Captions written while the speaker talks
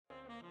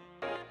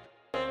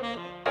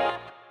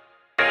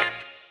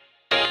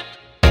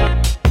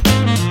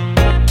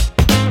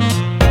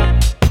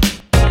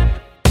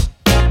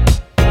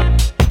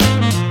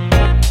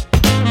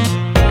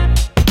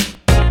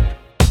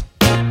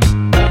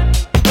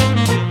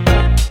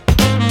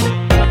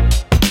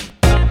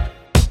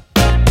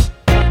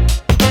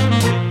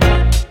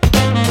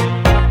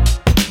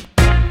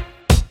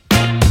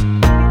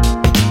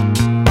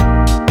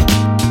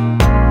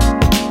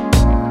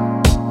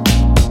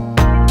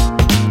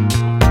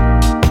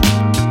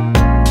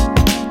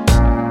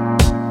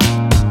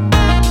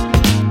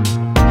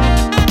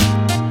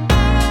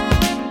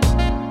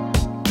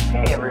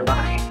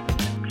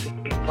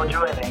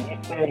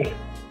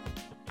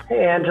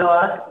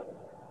Angela.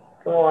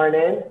 Good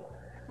morning.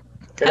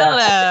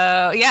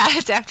 Hello. Yeah,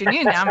 it's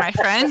afternoon now, my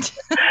friend.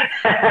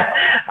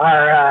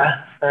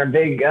 Our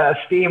big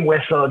steam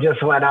whistle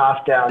just went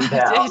off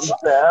downtown. Did So.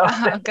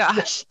 Oh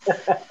gosh.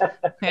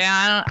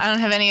 Yeah, I don't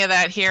have any of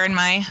that here in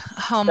my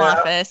home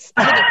office.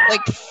 I had to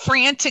like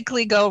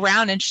frantically go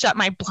around and shut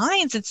my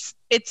blinds.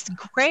 It's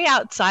gray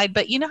outside,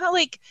 but you know how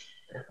like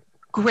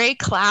gray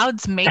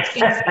clouds make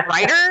things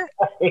brighter?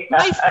 Yeah.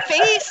 My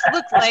face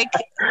looked like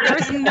there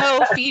was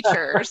no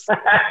features.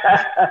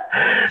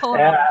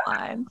 Pulling on the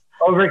blinds.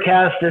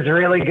 Overcast is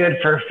really good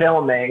for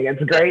filming.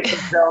 It's great to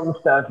film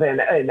stuff in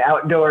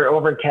outdoor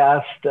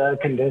overcast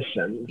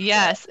conditions.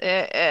 Yes,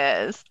 it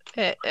is.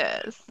 It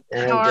is.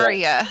 And, How are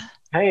you?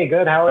 Hey,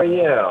 good. How are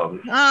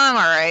you? I'm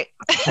all right.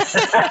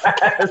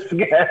 That's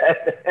good.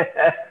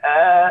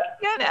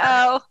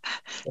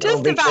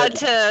 Just about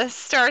to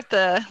start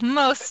the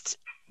most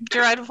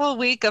dreadful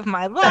week of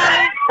my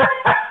life.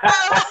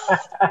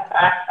 It's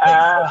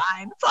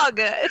fine. It's all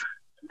good.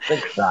 It's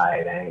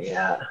exciting,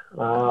 yeah.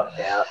 Well,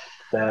 yeah.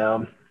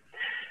 So,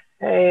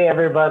 hey,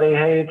 everybody.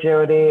 Hey,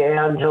 Jody,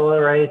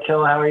 Angela,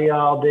 Rachel. How are you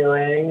all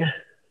doing?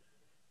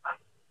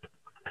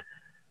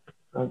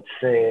 Let's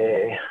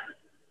see.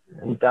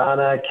 And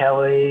Donna,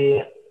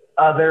 Kelly,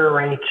 other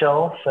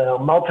Rachel. So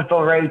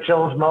multiple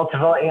Rachels,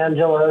 multiple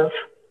Angelas.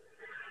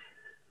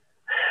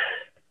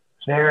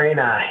 Very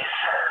nice.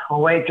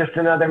 We'll wait just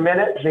another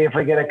minute, see if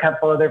we get a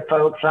couple other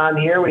folks on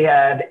here. We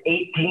had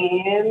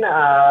 18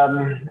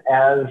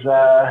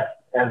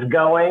 as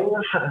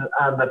goings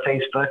on the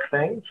Facebook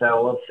thing,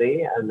 so we'll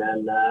see. And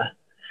then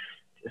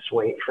just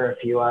wait for a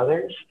few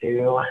others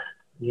to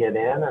get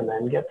in and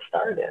then get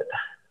started.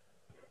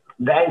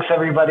 Thanks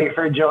everybody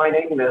for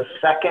joining the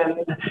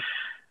second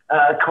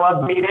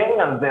club meeting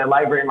of the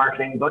Library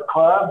Marketing Book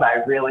Club.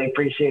 I really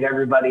appreciate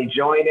everybody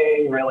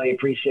joining, really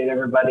appreciate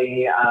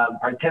everybody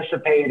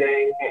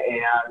participating,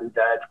 and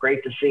it's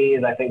great to see.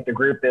 I think the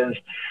group is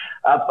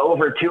up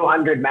over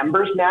 200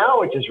 members now,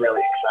 which is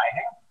really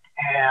exciting.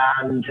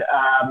 And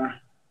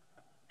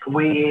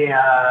we'll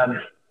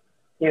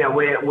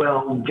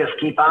just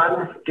keep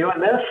on doing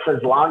this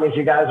as long as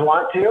you guys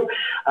want to.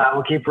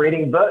 We'll keep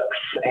reading books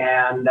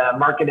and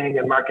marketing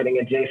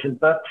adjacent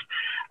books.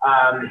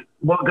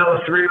 We'll go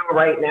through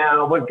right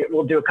now.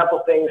 We'll do a couple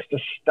things to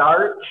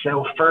start.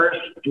 So first,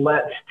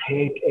 let's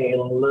take a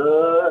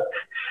look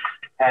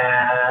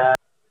at,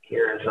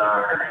 here's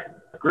our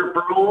group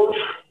rules.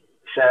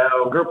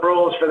 So group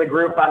rules for the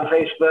group on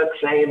Facebook,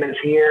 same as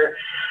here.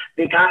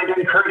 Be kind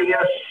and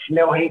courteous,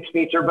 no hate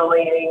speech or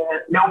bullying,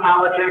 no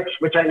politics,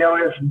 which I know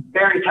is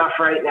very tough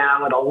right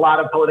now and a lot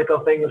of political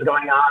things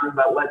going on,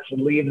 but let's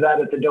leave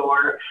that at the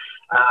door.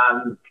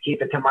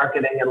 Keep it to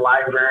marketing and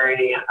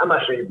library,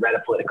 unless we read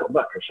a political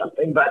book or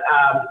something, but,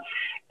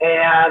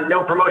 and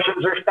no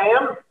promotions or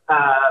spam,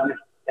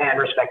 and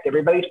respect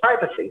everybody's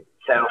privacy.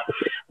 So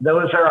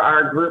those are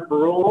our group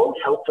rules.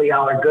 Hopefully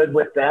y'all are good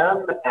with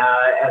them.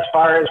 As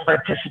far as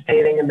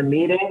participating in the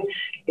meeting,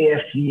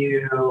 if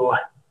you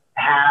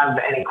have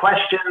any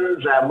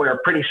questions, we're a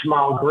pretty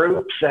small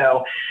group,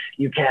 so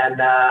you can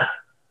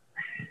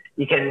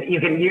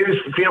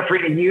feel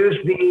free to use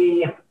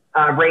the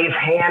raise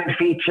hand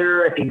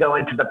feature. If you go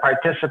into the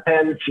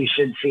participants, you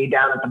should see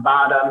down at the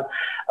bottom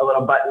a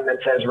little button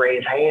that says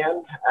raise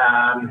hand.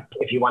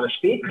 If you want to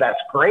speak, that's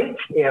great.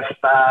 If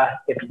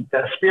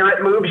the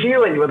spirit moves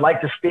you and you would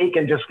like to speak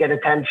and just get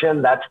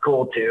attention, that's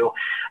cool too.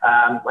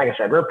 Like I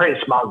said, we're a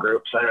pretty small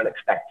group, so I don't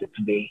expect it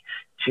to be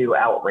too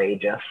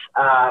outrageous.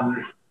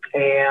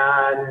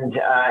 And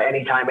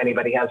anytime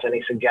anybody has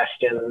any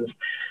suggestions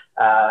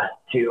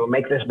to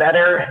make this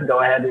better, go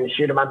ahead and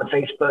shoot them on the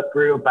Facebook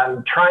group.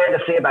 I'm trying to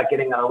see about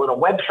getting a little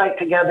website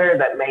together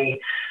that may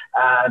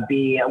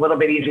be a little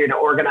bit easier to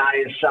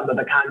organize some of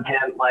the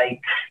content,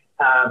 like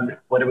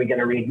what are we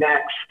going to read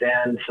next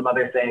and some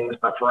other things.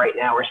 But for right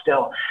now, we're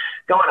still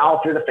going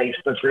all through the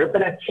Facebook group,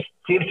 and it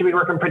seems to be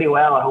working pretty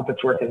well. I hope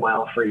it's working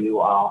well for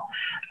you all.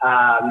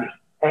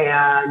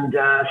 And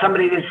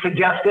somebody just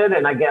suggested,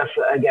 and I guess,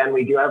 again,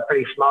 we do have a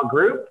pretty small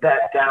group,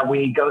 that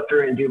we go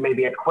through and do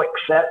maybe a quick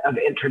set of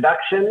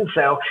introductions.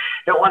 So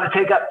don't want to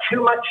take up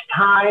too much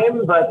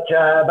time, but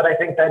I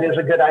think that is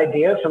a good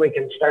idea, so we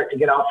can start to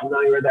get all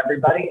familiar with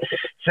everybody.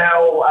 So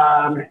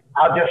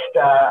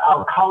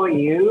I'll call on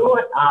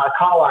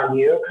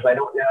you, because I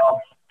don't know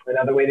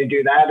another way to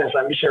do that, as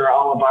I'm sure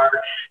all of our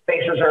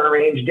faces are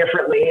arranged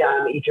differently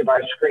on each of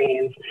our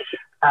screens.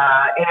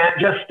 And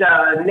just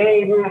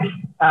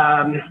name,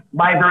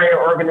 library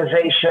or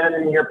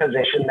organization, your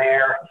position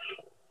there.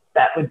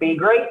 That would be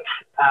great.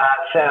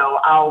 So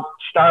I'll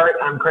start.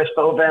 I'm Chris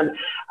Bovin.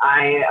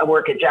 I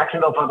work at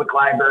Jacksonville Public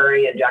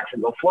Library in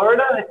Jacksonville,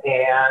 Florida,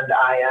 and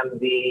I am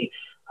the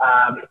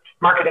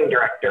marketing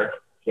director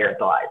here at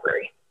the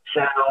library.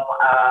 So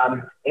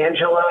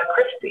Angela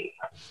Christie.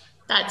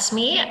 That's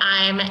me.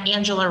 I'm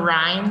Angela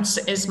Rhymes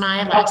is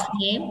my last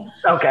name.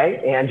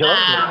 Okay,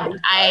 Angela.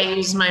 I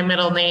use my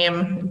middle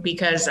name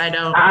because I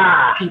don't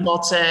want people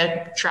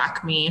to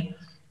track me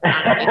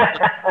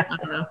I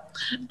don't know.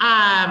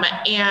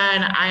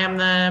 And I am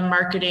the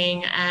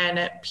marketing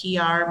and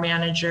PR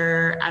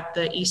manager at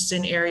the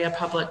Easton Area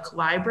Public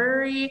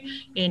Library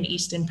in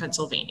Easton,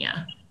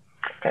 Pennsylvania.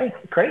 Okay,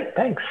 great.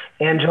 Thanks.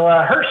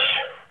 Angela Hirsch.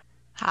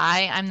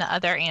 Hi, I'm the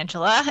other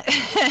Angela,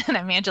 and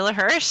I'm Angela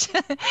Hirsch,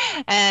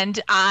 and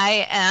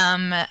I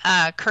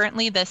am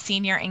currently the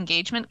senior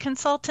engagement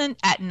consultant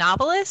at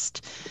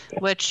Novelist,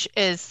 which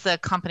is the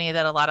company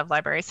that a lot of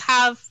libraries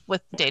have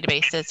with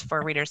databases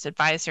for Reader's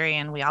Advisory,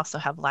 and we also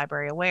have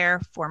Library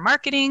Aware for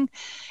marketing.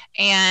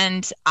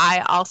 And I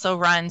also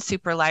run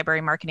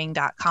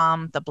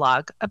superlibrarymarketing.com, the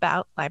blog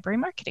about library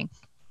marketing.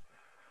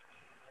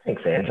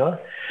 Thanks, Angela.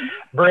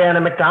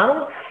 Brianna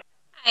McDonald.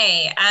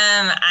 Hi,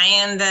 I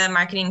am the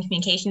marketing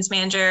communications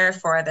manager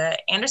for the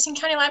Anderson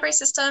County Library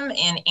System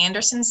in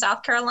Anderson,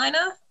 South Carolina.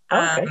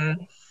 Okay. A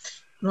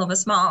little bit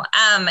small.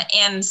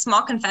 And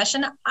small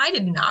confession, I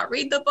did not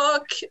read the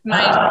book.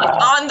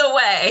 On the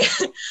way.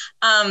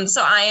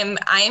 So I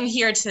am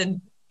here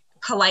to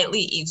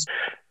politely eavesdrop.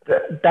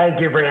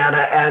 Thank you,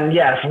 Brianna. And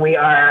yes, we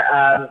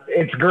are.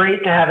 It's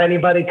great to have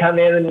anybody come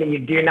in, and you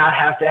do not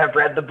have to have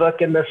read the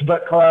book in this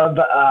book club.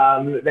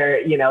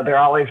 They're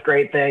always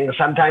great things.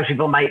 Sometimes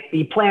people might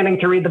be planning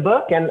to read the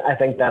book, and I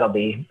think that'll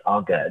be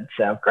all good.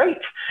 So great.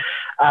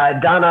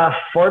 Donna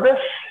Forbes,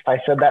 if I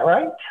said that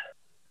right.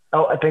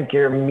 Oh, I think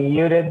you're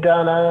muted,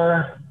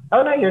 Donna.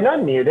 Oh no, you're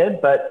not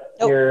muted, but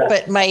you're.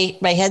 But my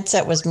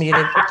headset was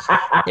muted.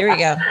 There we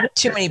go.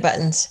 Too many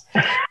buttons.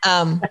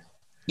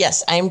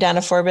 Yes, I am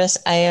Donna Forbes.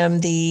 I am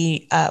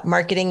the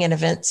marketing and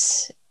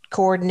events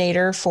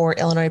coordinator for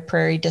Illinois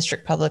Prairie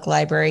District Public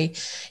Library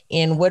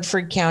in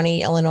Woodford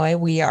County, Illinois.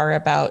 We are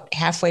about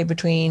halfway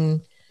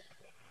between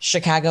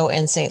Chicago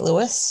and St.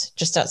 Louis,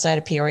 just outside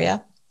of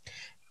Peoria.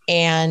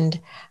 And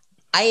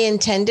I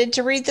intended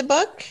to read the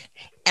book,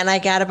 and I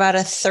got about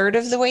a third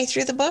of the way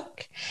through the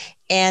book.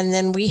 And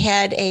then we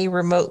had a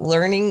remote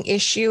learning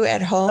issue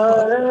at home.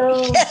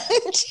 Oh, no.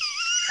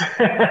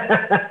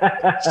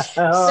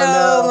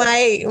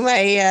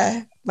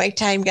 My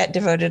time got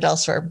devoted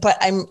elsewhere, but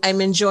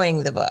I'm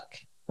enjoying the book.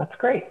 That's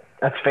great.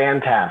 That's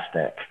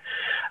fantastic.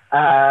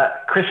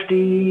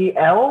 Christy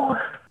L.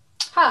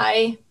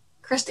 Hi,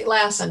 Christy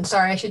Lassen.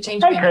 Sorry, I should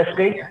change Hi, my name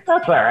Christy. here.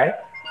 That's all right.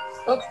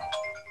 Oh,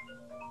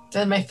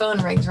 then my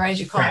phone rings right as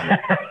you call me.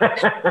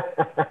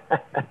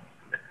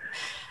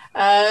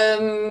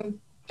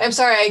 I'm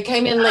sorry, I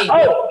came in late.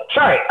 Oh,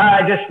 sorry.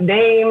 Just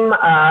name,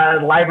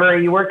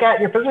 library you work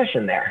at, your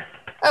position there.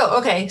 Oh,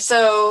 okay.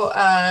 So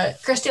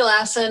Christy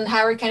Lassen,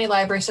 Howard County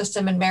Library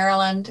System in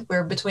Maryland.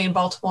 We're between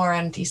Baltimore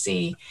and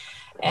DC.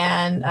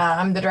 And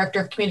I'm the Director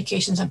of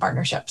Communications and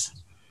Partnerships.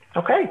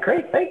 Okay,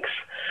 great. Thanks.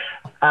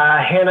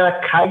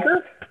 Hannah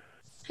Kiger.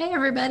 Hey,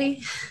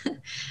 everybody.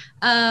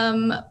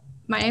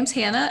 My name's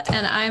Hannah,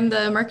 and I'm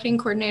the marketing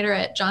coordinator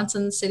at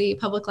Johnson City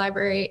Public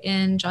Library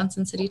in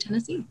Johnson City,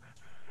 Tennessee.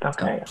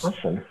 Okay,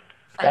 awesome.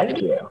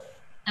 Thank you.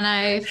 And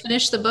I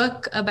finished the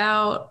book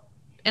about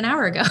an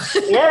hour ago.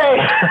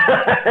 Yay!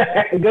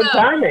 Good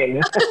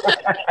timing.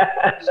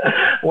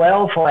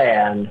 Well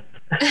planned.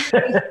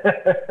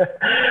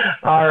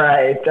 All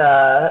right.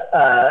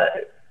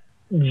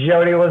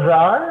 Jody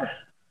Lazar.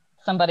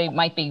 Somebody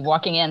might be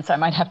walking in, so I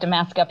might have to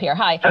mask up here.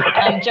 Hi,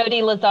 I'm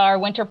Jody Lazar,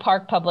 Winter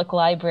Park Public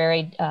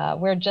Library.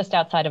 We're just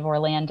outside of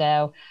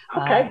Orlando.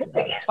 Okay.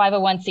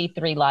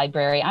 501c3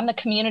 library. I'm the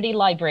community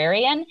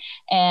librarian,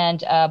 and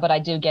but I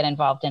do get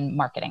involved in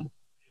marketing.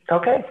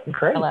 Okay,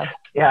 great. Hello.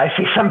 Yeah, I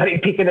see somebody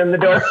peeking in the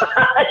door.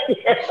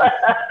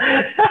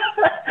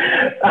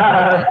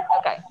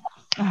 Okay.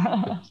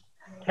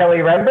 Kelly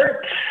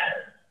Rembert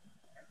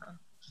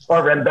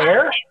or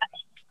Rembert?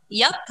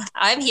 Yep,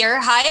 I'm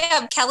here. Hi,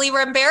 I'm Kelly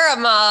Rembert.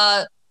 I'm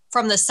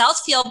from the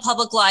Southfield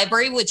Public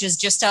Library, which is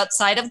just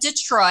outside of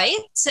Detroit.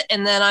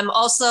 And then I'm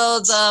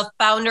also the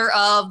founder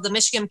of the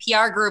Michigan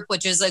PR Group,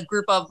 which is a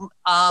group of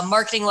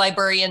marketing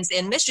librarians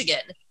in Michigan.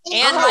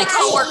 And my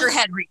coworker,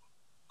 Henry.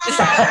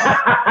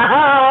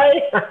 Hi,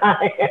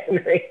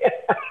 Henry.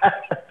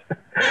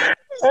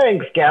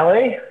 Thanks,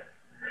 Kelly.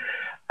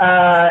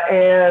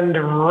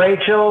 And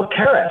Rachel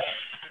Karras.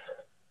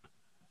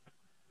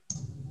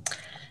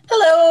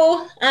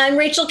 Hello, I'm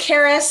Rachel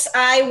Karras.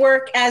 I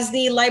work as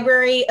the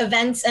Library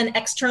Events and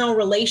External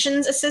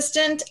Relations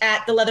Assistant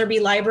at the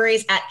Leatherby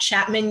Libraries at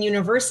Chapman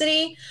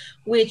University,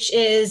 which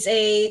is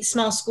a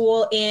small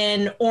school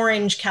in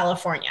Orange,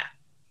 California.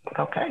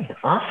 Okay,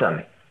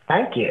 awesome.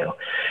 Thank you.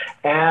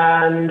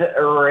 And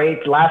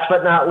last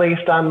but not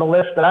least on the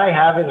list that I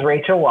have is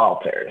Rachel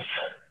Walters.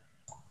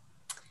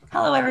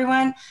 Hello,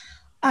 everyone.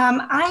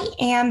 I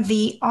am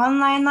the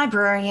online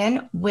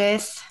librarian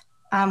with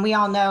we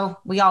all know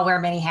we all wear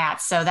many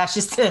hats, so that's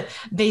just the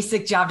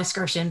basic job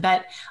description,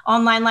 but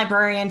online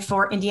librarian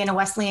for Indiana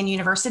Wesleyan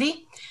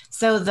University.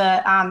 So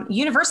the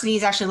university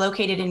is actually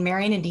located in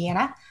Marion,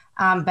 Indiana,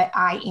 but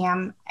I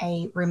am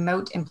a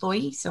remote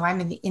employee, so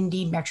I'm in the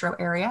Indy metro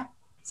area.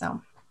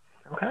 So.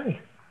 Okay,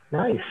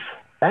 nice.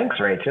 Thanks,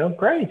 Rachel.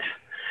 Great.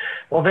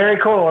 Well,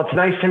 very cool. It's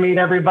nice to meet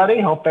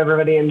everybody. Hope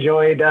everybody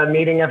enjoyed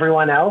meeting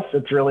everyone else.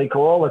 It's really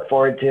cool. Look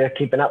forward to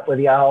keeping up with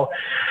y'all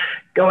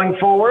going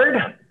forward.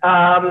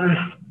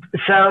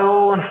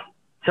 So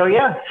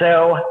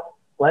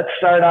let's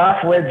start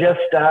off with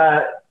just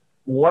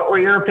what were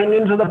your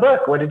opinions of the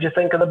book? What did you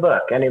think of the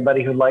book?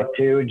 Anybody who'd like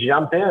to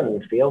jump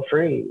in, feel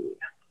free.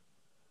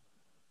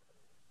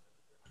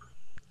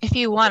 If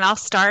you want, I'll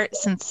start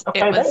since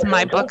it was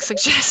my book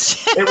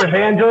suggestion. It was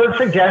Angela's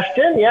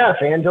suggestion. Yes,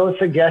 Angela's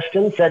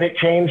suggestion said it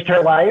changed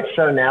her life.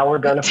 So now we're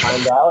going to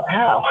find out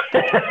how.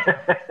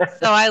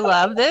 So I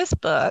love this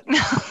book.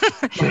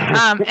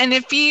 And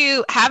if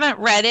you haven't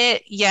read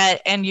it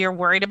yet and you're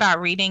worried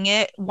about reading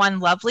it, one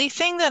lovely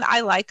thing that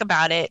I like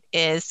about it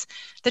is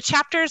the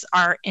chapters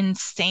are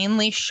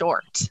insanely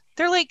short.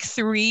 They're like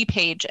 3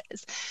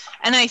 pages.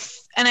 And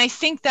I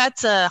think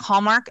that's a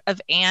hallmark of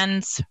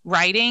Anne's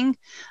writing.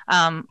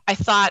 I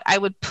thought I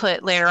would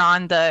put later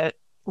on the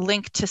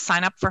link to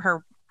sign up for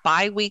her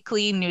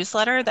bi-weekly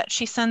newsletter that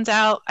she sends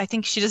out. I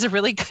think she does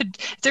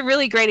it's a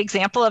really great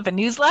example of a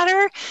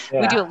newsletter.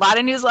 Yeah. We do a lot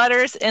of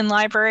newsletters in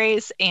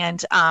libraries,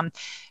 and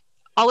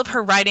all of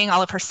her writing,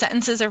 all of her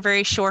sentences are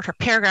very short. Her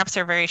paragraphs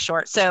are very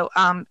short. So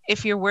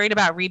if you're worried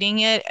about reading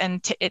it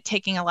and it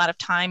taking a lot of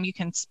time, you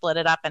can split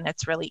it up and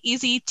it's really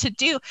easy to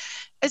do.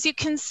 As you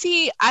can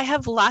see, I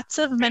have lots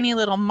of many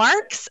little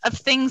marks of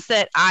things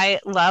that I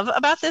love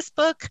about this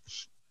book.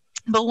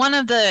 But one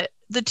of the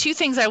 2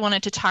 things I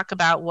wanted to talk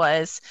about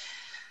was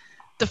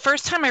the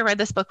first time I read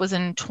this book was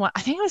in,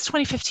 I think it was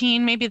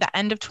 2015, maybe the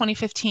end of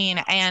 2015.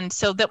 And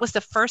so that was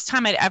the first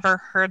time I'd ever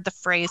heard the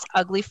phrase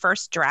ugly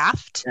first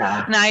draft.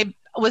 Yeah. And I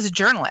was a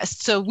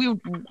journalist, so we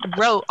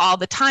wrote all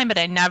the time, but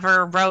I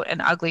never wrote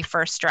an ugly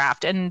first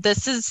draft. And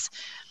this is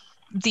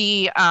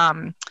the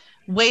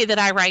way that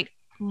I write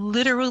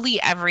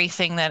literally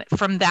everything that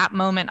from that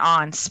moment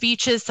on.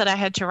 Speeches that I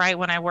had to write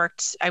when I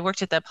worked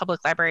at the Public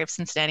Library of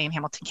Cincinnati and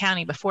Hamilton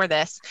County before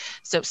this.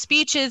 So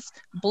speeches,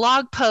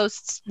 blog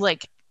posts,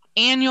 like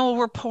annual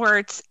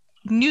reports,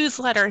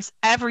 newsletters,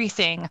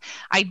 everything.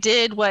 I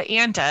did what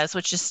Anne does,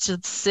 which is to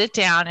sit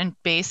down and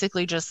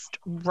basically just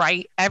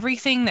write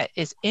everything that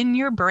is in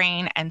your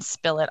brain and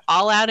spill it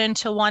all out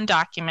into one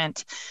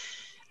document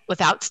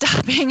without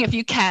stopping, if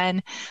you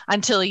can,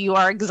 until you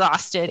are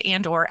exhausted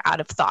and or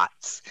out of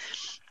thoughts.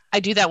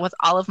 I do that with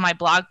all of my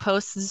blog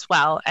posts as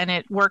well, and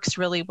it works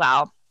really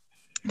well.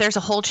 There's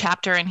a whole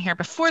chapter in here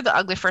before the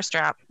ugly first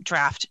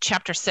draft,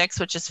 chapter 6,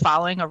 which is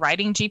following a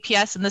writing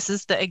GPS. And this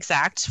is the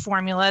exact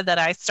formula that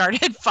I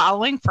started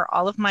following for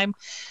all of my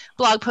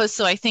blog posts.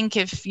 So I think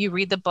if you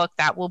read the book,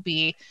 that will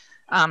be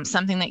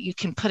something that you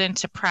can put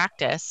into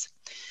practice.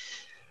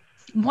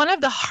 One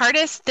of the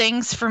hardest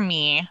things for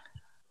me,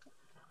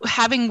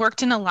 having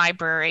worked in a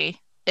library,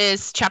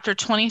 is chapter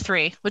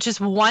 23, which is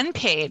 1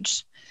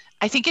 page.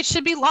 I think it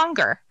should be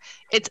longer.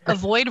 It's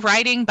avoid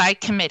writing by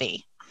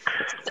committee.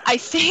 I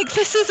think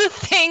this is a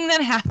thing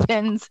that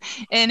happens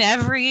in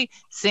every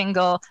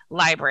single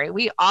library.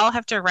 We all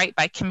have to write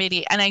by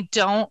committee, and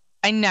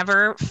I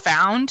never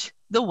found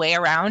the way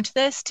around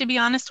this, to be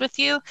honest with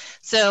you.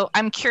 So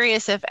I'm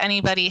curious if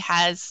anybody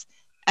has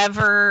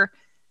ever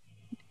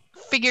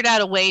figured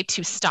out a way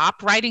to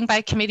stop writing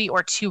by committee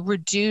or to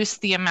reduce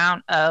the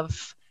amount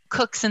of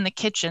cooks in the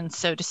kitchen,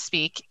 so to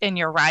speak, in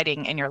your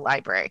writing in your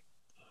library.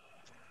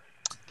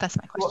 That's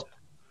my question. Well,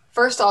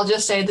 first, I'll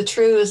just say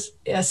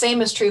the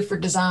same is true for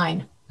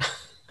design.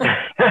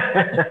 Yeah.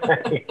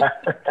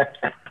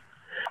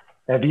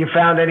 Have you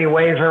found any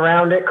ways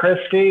around it,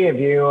 Christy? Have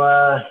you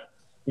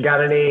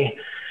got any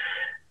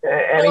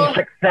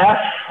success?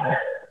 I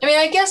mean,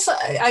 I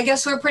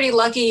guess we're pretty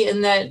lucky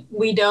in that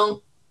we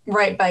don't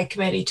write by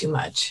committee too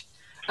much.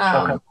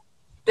 Okay.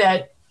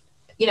 That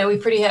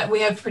we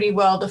have pretty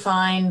well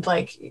defined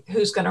like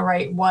who's going to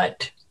write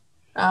what,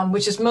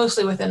 which is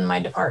mostly within my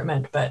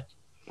department, but.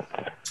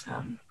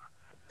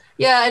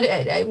 We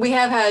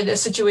have had a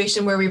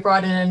situation where we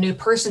brought in a new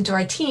person to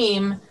our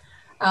team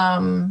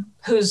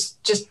who's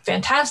just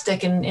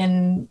fantastic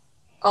in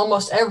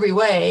almost every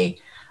way.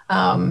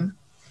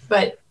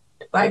 But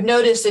I've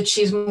noticed that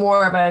she's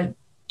more of a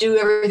do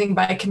everything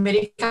by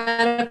committee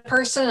kind of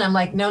person. I'm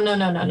like, no,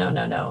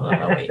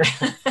 wait.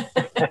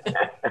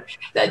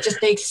 That just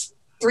takes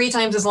 3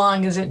 times as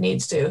long as it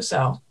needs to.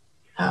 So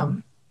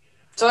I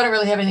don't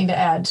really have anything to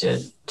add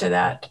to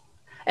that.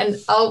 And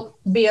I'll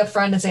be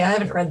upfront and say I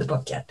haven't read the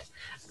book yet.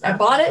 I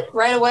bought it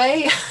right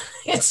away.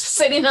 It's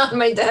sitting on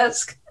my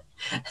desk.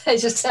 I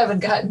just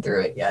haven't gotten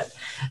through it yet.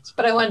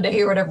 But I wanted to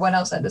hear what everyone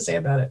else had to say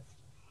about it.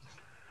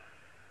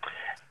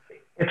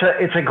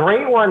 It's a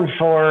great one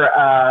for,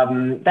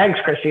 thanks,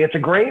 Christy. It's a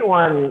great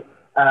one.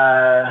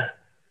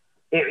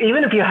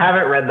 Even if you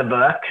haven't read the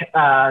book,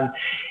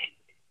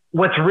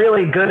 what's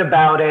really good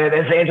about it,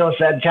 as Angela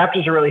said,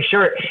 chapters are really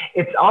short.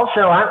 It's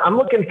also, I'm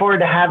looking forward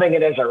to having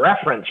it as a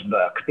reference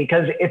book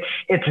because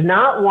it's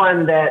not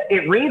one that,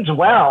 it reads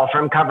well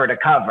from cover to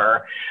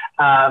cover.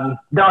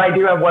 Though I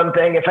do have one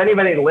thing, if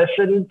anybody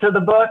listened to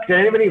the book, did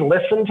anybody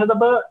listen to the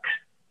book?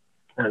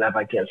 I don't know if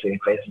I can't see any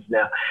faces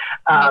now.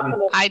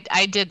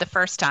 I did the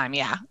first time,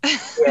 yeah.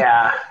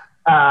 Yeah.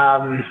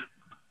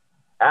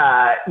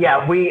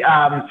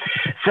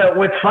 So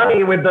what's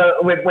funny with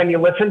when you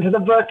listen to the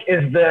book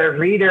is the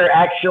reader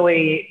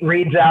actually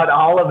reads out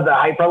all of the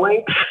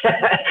hyperlinks.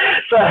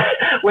 So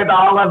with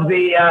all of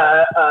the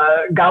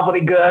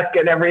gobbledygook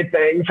and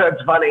everything. So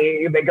it's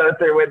funny, they go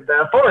through with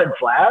the /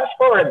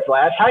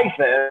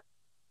 hyphen.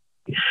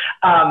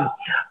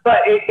 But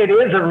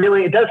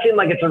it does seem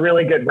like it's a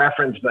really good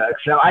reference book.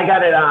 So I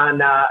got it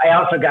on, I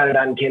also got it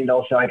on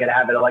Kindle so I could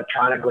have it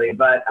electronically.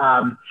 But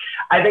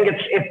I think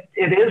it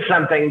is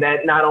something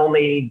that not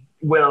only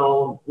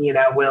will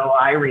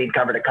I read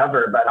cover to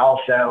cover, but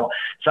also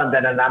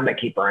something that I'm going to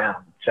keep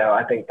around. So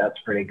I think that's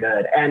pretty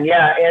good. And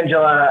yeah,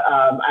 Angela,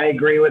 I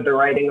agree with the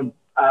writing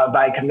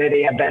by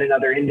committee. I've been in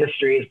other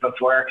industries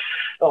before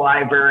the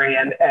library,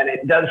 and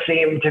it does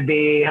seem to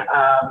be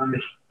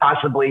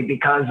possibly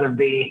because of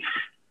the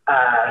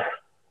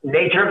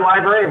nature of the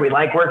library. We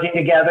like working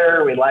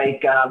together. We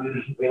like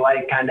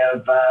kind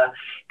of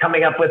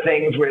coming up with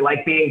things. We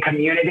like being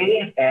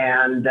community,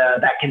 and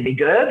that can be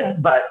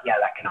good, but yeah,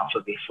 that can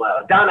also be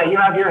slow. Donna, you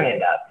have your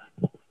hand up.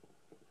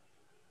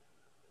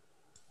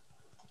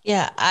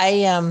 Yeah,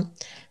 I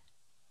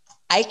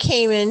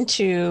came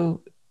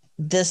into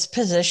this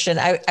position.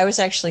 I was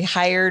actually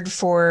hired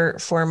for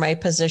my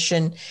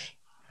position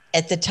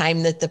at the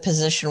time that the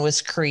position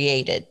was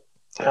created.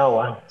 Oh,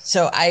 wow.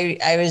 So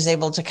I was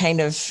able to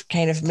kind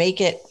of make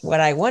it what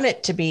I want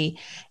it to be.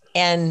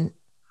 And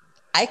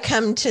I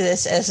come to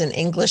this as an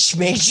English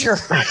major.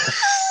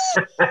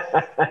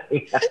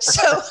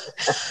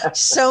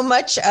 So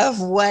much of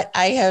what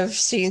I have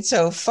seen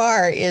so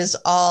far is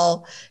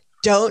all,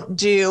 don't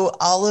do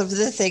all of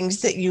the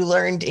things that you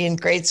learned in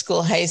grade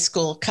school, high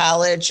school,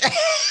 college.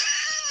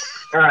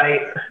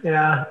 Right.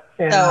 Yeah.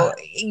 So,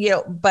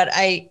 but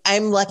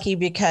I'm lucky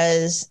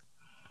because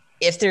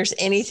if there's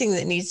anything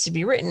that needs to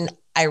be written,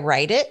 I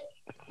write it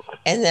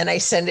and then I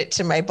send it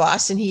to my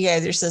boss, and he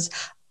either says,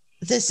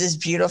 this is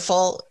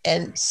beautiful,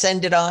 and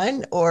send it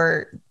on,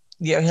 or,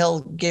 he'll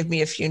give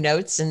me a few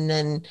notes. And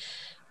then,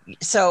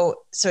 so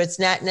it's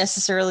not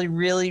necessarily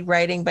really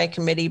writing by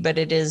committee, but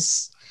it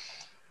is,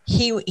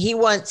 he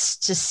wants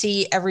to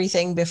see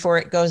everything before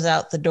it goes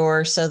out the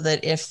door, so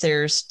that if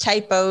there's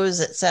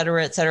typos, et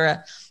cetera,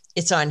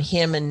 it's on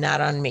him and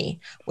not on me,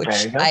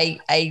 which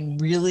I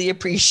really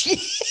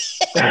appreciate.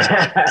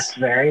 That's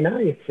very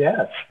nice.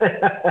 Yes.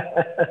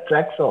 That's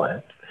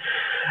excellent.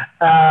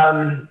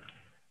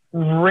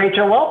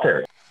 Rachel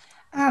Walters.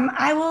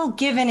 I will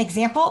give an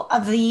example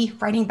of the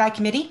writing by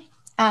committee,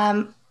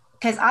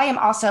 because I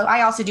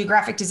also do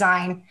graphic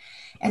design.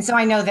 And so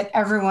I know that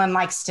everyone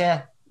likes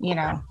to,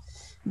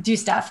 do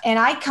stuff. And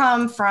I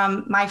come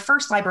from my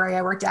first library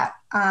I worked at.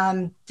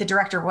 The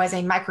director was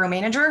a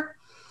micromanager.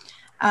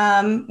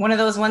 One of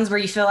those ones where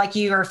you feel like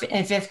you are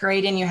in fifth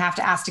grade and you have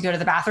to ask to go to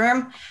the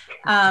bathroom.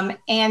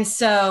 And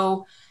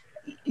so,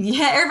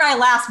 yeah, everybody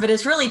laughs, but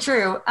it's really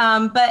true.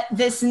 But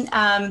this,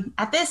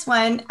 at this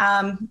one,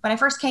 when I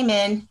first came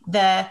in,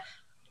 the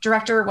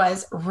director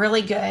was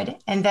really good.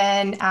 And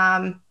then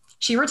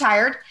she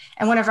retired,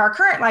 and one of our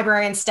current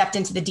librarians stepped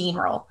into the dean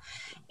role.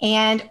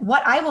 And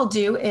what I will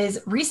do is,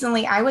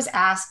 recently I was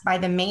asked by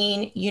the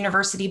Maine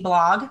University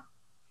blog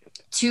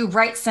to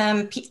write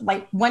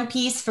one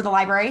piece for the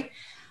library,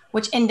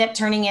 which ended up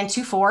turning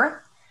into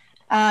 4.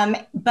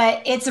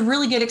 But it's a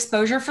really good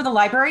exposure for the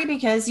library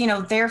because,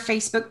 their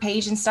Facebook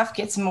page and stuff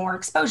gets more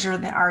exposure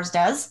than ours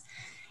does.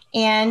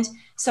 And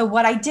so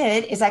what I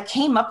did is I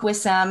came up with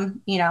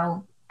some,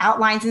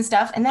 outlines and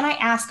stuff. And then I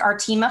asked our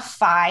team of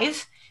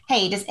 5,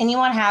 hey, does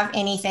anyone have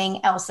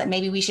anything else that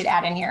maybe we should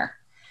add in here?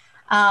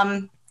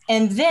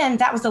 And then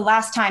that was the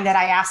last time that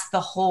I asked the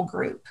whole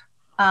group.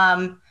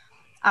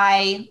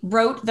 I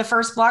wrote the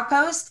first blog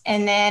post,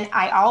 and then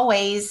I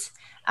always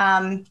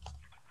send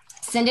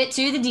it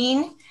to the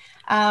dean.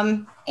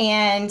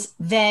 And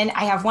then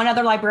I have one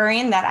other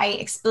librarian that I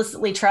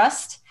explicitly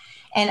trust,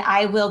 and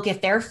I will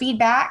get their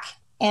feedback,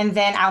 and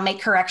then I'll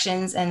make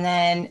corrections, and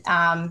then,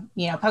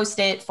 post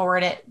it,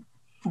 forward it,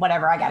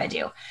 whatever I got to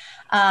do.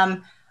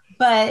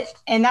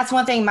 And that's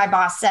one thing my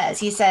boss says.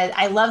 He said,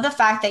 I love the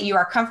fact that you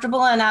are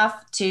comfortable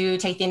enough to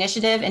take the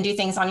initiative and do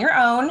things on your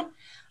own,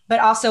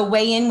 but also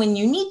weigh in when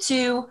you need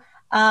to.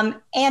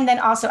 And then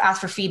also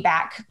ask for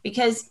feedback,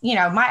 because,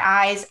 my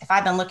eyes, if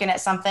I've been looking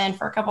at something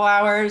for a couple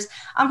hours,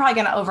 I'm probably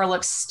going to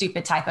overlook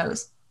stupid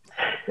typos.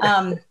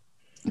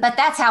 But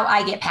that's how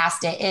I get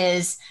past it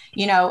is,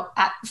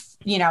 I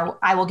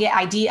will get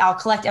I'll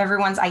collect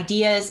everyone's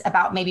ideas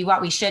about maybe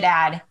what we should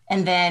add.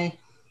 And then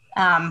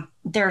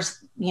there's,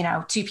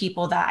 2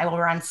 people that I will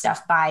run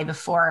stuff by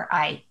before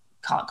I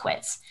call it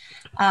quits.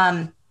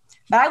 But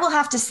I will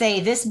have to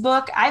say, this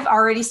book, I've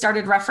already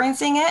started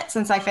referencing it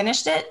since I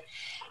finished it.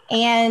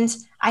 And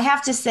I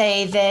have to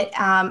say that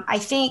I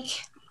think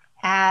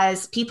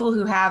as people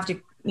who have,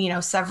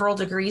 several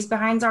degrees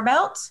behind our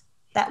belt,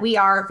 that we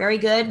are very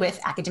good with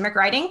academic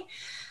writing.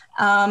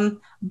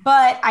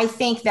 But I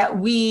think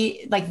that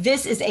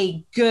this is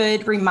a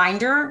good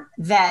reminder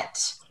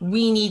that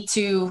we need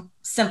to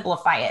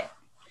simplify it.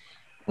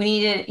 We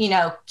need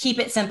to, keep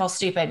it simple,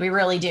 stupid. We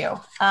really do.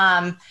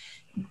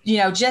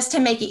 Just to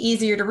make it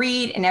easier to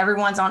read, and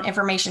everyone's on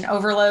information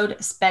overload,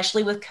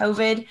 especially with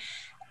COVID,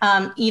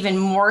 even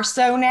more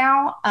so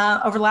now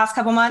over the last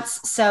couple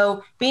months.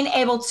 So being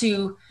able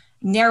to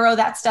narrow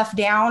that stuff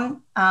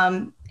down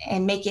and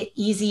make it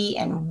easy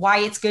and why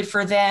it's good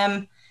for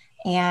them,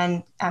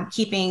 and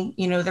keeping,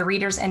 the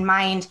readers in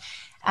mind.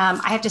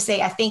 I have to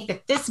say, I think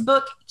that this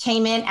book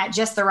came in at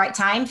just the right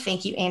time.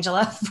 Thank you,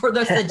 Angela, for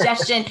the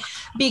suggestion,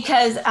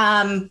 because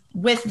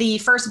with the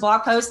first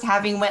blog post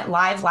having went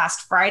live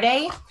last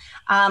Friday,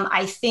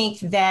 I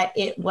think that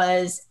it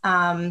was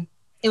a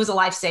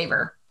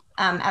lifesaver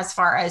as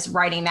far as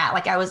writing that.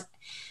 Like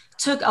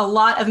took a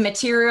lot of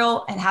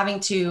material, and having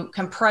to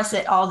compress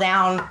it all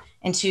down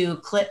into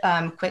quick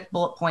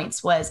bullet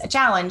points was a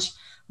challenge.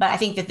 But I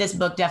think that this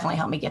book definitely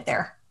helped me get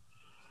there.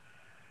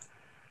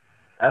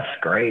 That's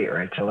great,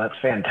 Rachel. That's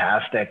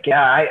fantastic.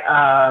 Yeah,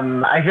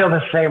 I feel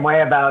the same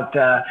way about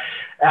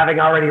having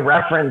already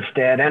referenced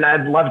it, and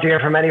I'd love to hear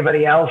from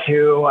anybody else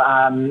who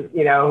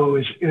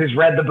who's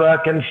read the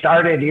book and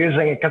started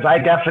using it, because I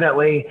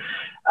definitely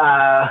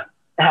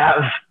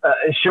have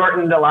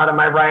shortened a lot of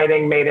my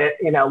writing, made it,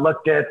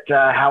 looked at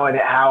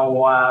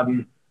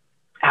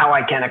how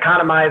I can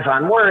economize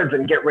on words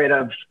and get rid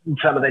of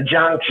some of the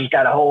junk. She's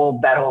got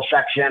that whole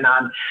section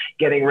on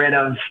getting rid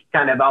of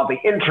kind of all the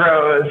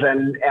intros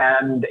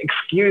and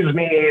excuse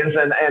me's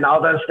and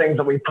all those things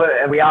that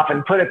we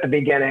often put at the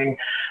beginning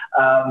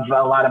of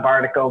a lot of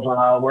articles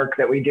and work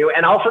that we do,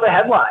 and also the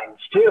headlines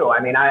too. I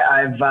mean,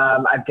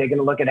 I've taken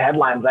a look at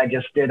headlines. I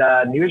just did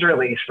a news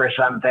release for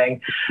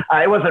something.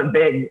 It wasn't a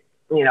big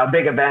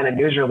event and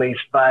news release,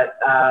 but,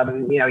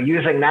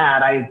 using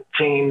that, I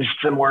changed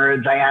some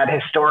words. I had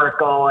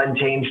historical and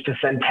changed to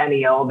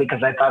centennial,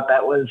 because I thought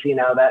that was,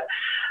 that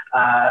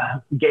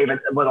gave it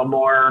a little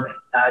more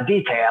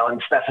detail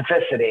and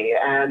specificity.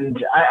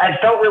 And I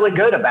felt really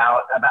good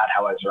about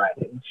how I was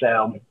writing.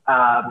 So,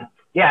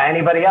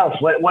 anybody else?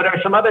 What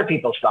are some other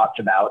people's thoughts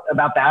about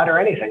that, or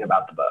anything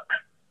about the book?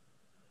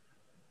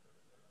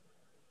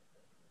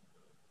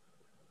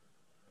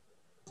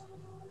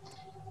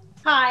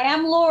 Hi,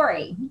 I'm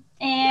Lori.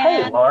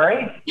 Hey,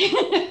 Lori.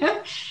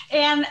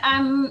 And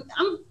I'm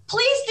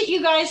pleased that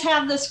you guys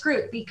have this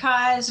group,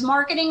 because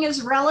marketing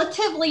is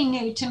relatively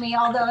new to me,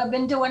 although I've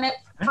been doing it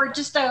for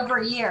just over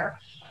a year.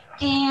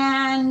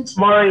 And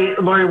Lori,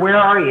 where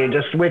are you?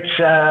 Just which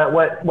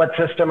what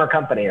system or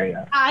company are you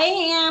at? I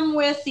am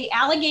with the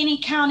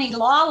Allegheny County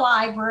Law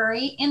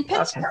Library in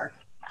Pittsburgh.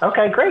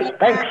 Okay, great.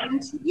 Thanks.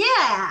 And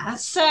yeah,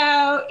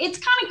 so it's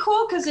kind of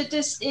cool, because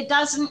it's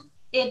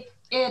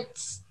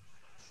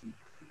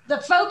the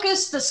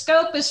focus, the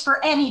scope is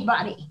for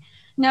anybody,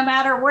 no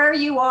matter where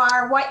you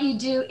are, what you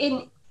do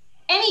in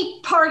any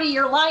part of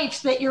your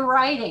life that you're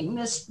writing.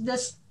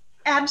 This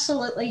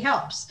absolutely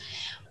helps.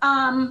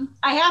 I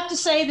have to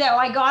say, though,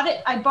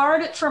 I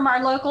borrowed it from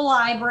our local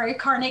library,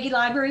 Carnegie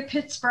Library,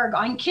 Pittsburgh,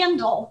 on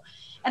Kindle,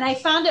 and I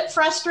found it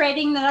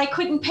frustrating that I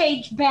couldn't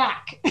page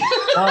back.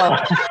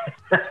 Oh.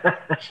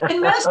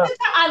 And most of the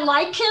time, I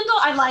like Kindle,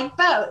 I like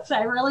both.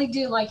 I really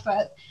do like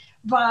both.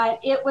 But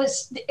it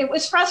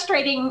was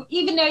frustrating,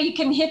 even though you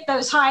can hit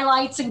those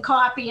highlights and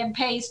copy and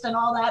paste and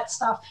all that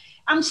stuff.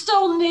 I'm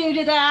still new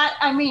to that.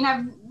 I mean,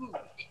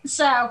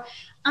 that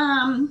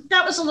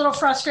was a little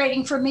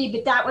frustrating for me,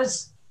 but that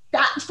was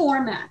that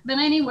format. But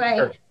anyway,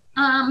 sure.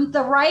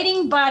 The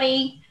Writing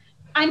Buddy,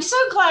 I'm so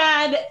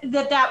glad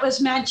that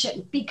was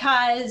mentioned,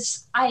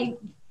 because I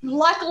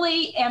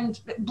luckily am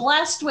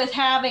blessed with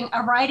having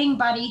a writing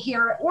buddy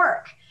here at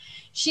work.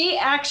 She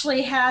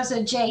actually has a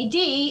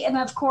JD, and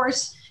of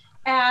course,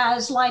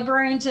 as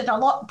librarians at a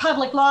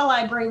public law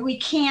library, we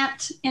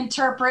can't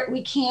interpret,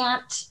 we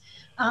can't,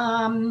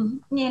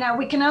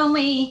 we can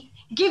only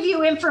give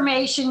you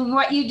information.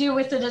 What you do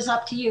with it is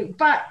up to you.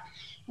 But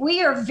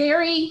we are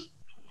very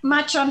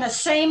much on the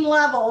same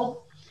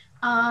level.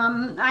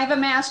 I have a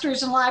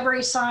master's in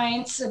library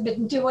science. I've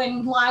been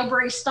doing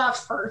library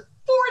stuff for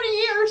 40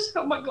 years.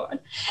 Oh my God.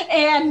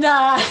 And,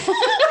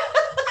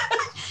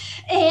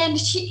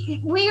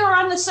 we are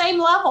on the same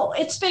level.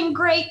 It's been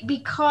great,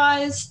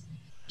 because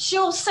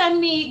she'll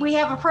send me, we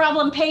have a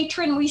problem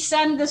patron, we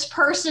send this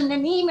person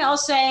an email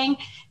saying,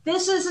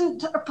 this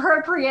isn't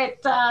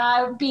appropriate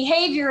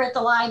behavior at the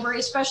library,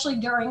 especially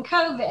during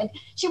COVID.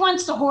 She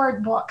wants to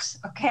hoard books,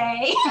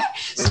 okay?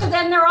 So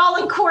then they're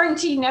all in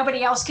quarantine,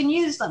 nobody else can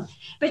use them.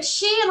 But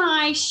she and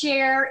I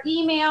share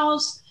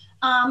emails,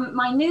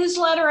 my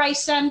newsletter I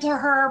send to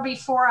her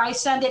before I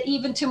send it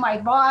even to my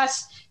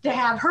boss, to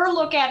have her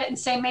look at it and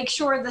say, make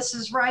sure this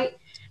is right.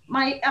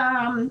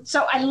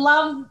 So I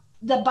love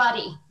the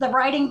buddy. The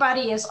Writing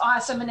Buddy is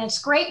awesome. And it's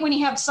great when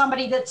you have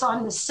somebody that's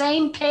on the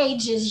same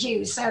page as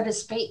you, so to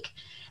speak,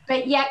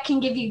 but yet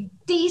can give you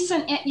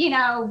decent,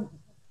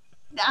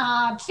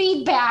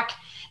 feedback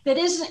that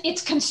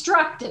it's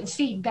constructive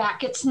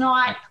feedback. It's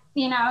not,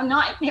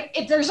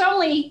 if there's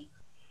only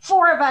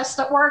 4 of us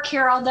that work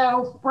here,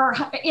 although we're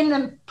in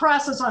the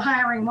process of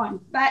hiring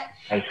one. But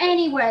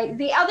anyway,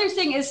 the other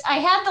thing is, I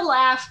had to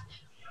laugh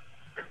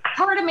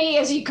part of me,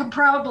 as you can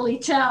probably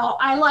tell,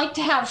 I like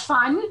to have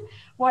fun.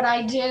 What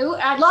I do,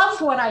 I love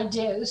what I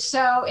do.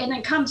 So, and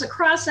it comes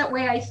across that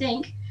way, I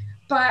think.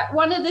 But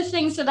one of the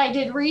things that I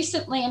did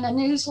recently in a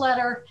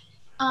newsletter,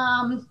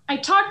 I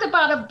talked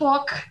about a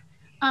book.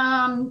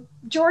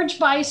 George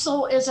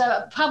Beisel is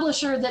a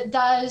publisher that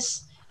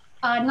does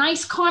a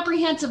nice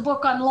comprehensive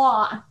book on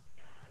law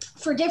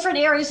for different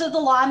areas of the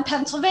law in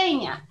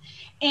Pennsylvania.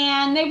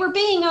 And they were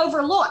being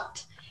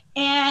overlooked.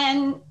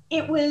 And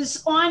it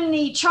was on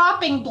the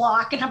chopping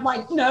block. And I'm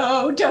like,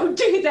 no, don't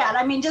do that.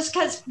 I mean, just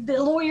because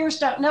the lawyers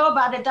don't know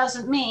about it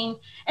doesn't mean,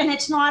 and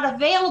it's not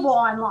available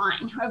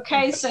online.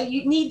 Okay. So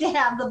you need to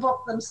have the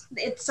book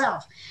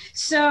itself.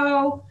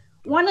 So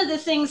one of the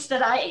things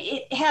that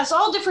it has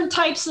all different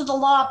types of the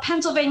law,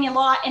 Pennsylvania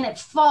law, and it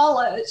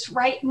follows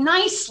right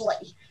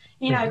nicely,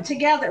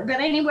 together. But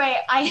anyway,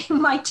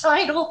 my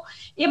title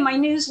in my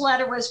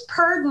newsletter was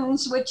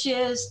Pardons, which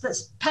is the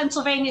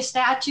Pennsylvania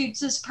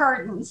statutes as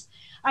pardons.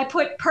 I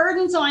put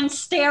pardons on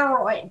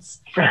steroids.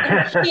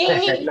 And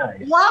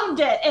she loved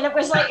it. And it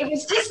was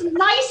just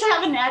nice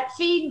having that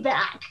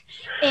feedback.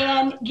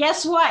 And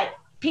guess what?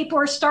 People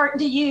are starting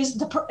to use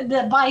the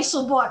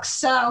Beisel books.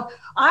 So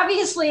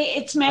obviously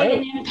it's made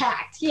an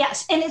impact.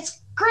 Yes. And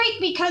it's great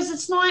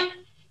because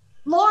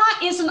law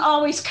isn't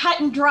always cut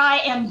and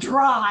dry.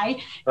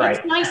 Right.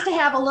 It's nice to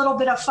have a little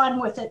bit of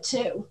fun with it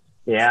too.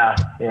 Yeah.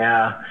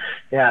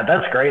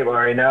 That's great,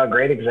 Lori. No,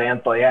 great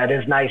example. Yeah, it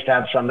is nice to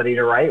have somebody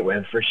to write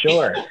with for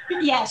sure.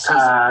 Yes.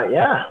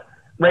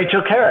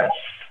 Rachel Karras.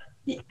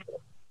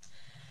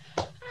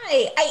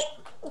 Hi.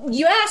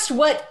 You asked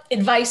what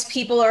advice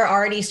people are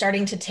already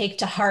starting to take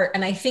to heart.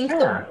 And I think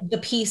the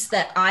piece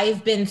that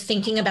I've been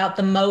thinking about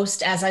the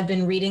most as I've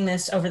been reading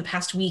this over the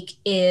past week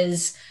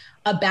is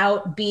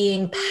about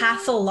being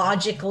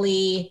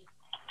pathologically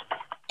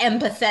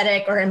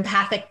empathetic or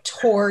empathic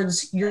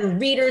towards your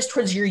readers,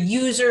 towards your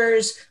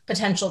users,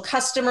 potential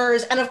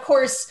customers. And of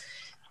course,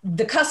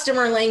 the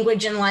customer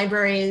language in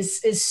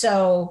libraries is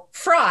so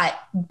fraught,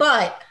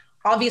 but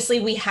obviously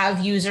we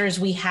have users,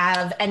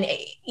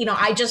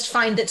 I just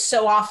find that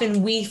so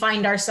often we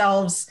find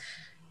ourselves,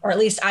 or at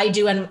least I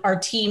do, and our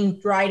team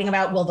writing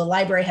about, well, the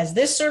library has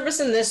this service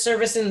and this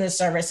service and this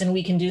service, and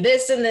we can do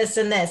this and this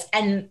and this,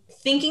 and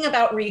thinking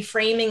about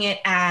reframing it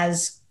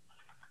as,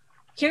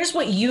 here's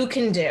what you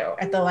can do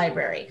at the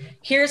library.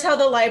 Here's how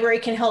the library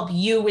can help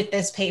you with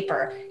this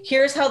paper.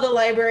 Here's how the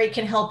library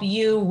can help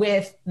you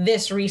with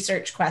this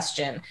research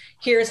question.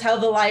 Here's how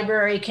the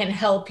library can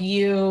help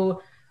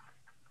you,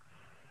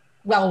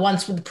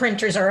 once the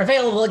printers are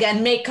available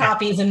again, make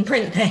copies and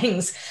print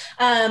things.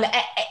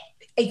 I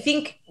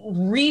think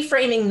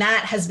reframing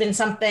that has been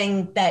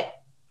something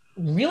that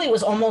really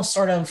was almost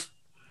sort of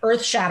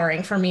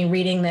earth-shattering for me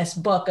reading this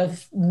book,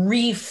 of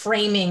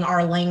reframing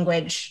our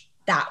language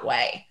that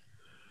way.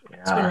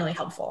 It's been really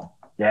helpful.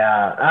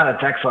 Yeah,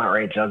 that's excellent,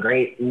 Rachel.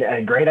 Great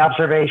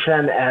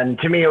observation. And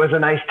to me, it was a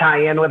nice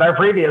tie-in with our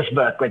previous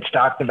book, which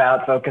talked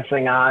about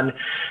focusing on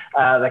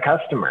the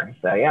customer.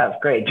 So yeah,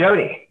 it's great.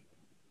 Jody.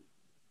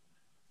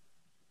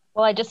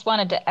 Well, I just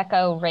wanted to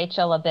echo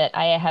Rachel a bit.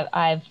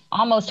 I've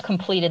almost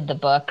completed the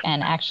book,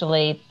 and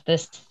actually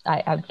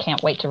I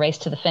can't wait to race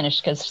to the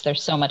finish because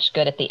there's so much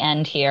good at the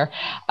end here.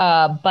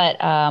 But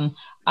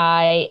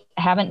I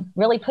haven't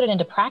really put it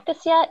into practice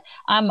yet.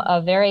 I'm a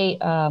very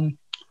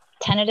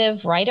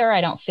tentative writer.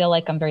 I don't feel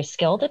like I'm very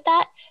skilled at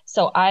that.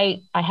 So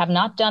I have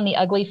not done the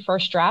ugly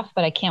first draft,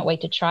 but I can't wait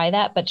to try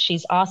that. But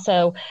she's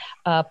also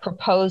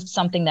proposed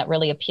something that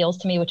really appeals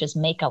to me, which is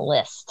make a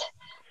list.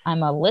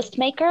 I'm a list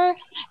maker,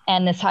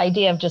 and this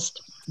idea of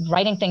just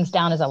writing things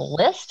down as a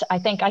list, I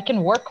think I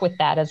can work with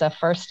that as a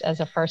first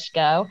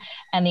go.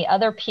 And the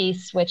other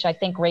piece, which I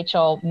think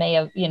Rachel may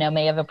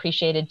have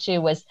appreciated too,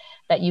 was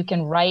that you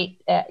can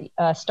write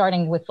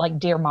starting with like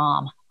Dear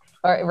Mom,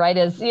 or write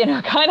as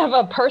kind of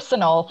a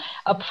personal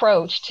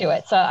approach to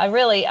it. So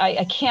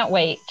I can't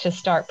wait to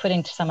start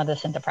putting some of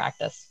this into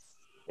practice.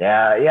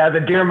 Yeah, the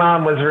Dear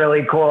Mom was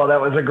really cool. That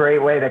was a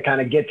great way to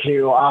kind of get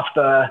you off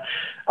the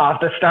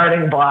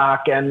starting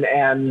block and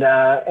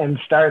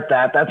start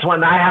that. That's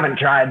one I haven't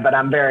tried, but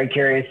I'm very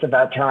curious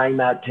about trying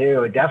that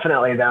too.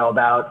 Definitely though,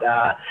 about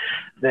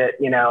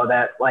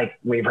that like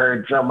we've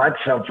heard so much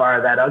so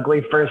far, that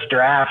ugly first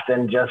draft,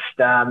 and just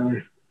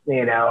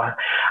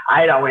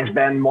I'd always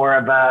been more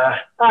of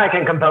I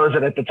can compose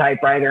it at the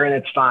typewriter and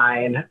it's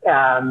fine.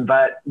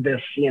 But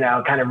this,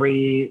 kind of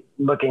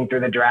looking through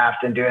the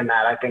draft and doing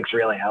that, I think's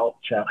really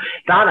helped. So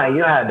Donna,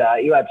 you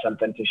had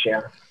something to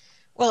share.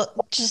 Well,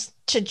 just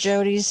to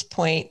Jody's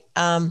point,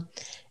 I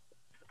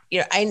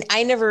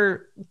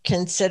never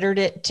considered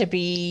it to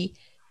be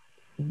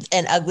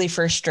an ugly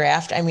first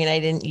draft. I mean, I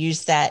didn't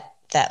use that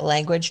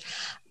language,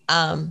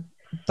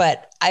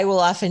 but I will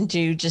often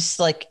do just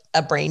like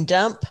a brain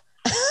dump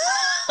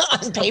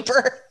on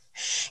paper.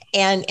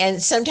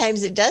 And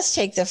sometimes it does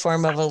take the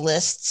form of a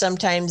list.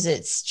 Sometimes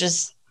it's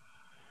just,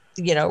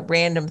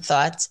 random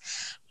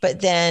thoughts, but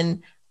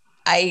then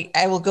I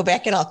will go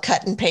back and I'll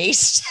cut and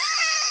paste.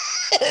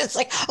 It's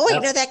like, oh,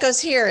 that goes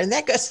here and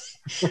that goes,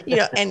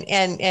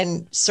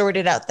 and sort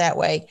it out that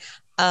way.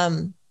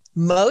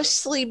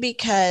 Mostly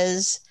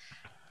because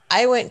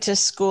I went to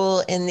school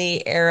in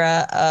the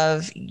era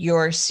of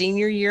your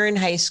senior year in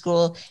high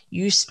school.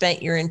 You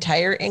spent your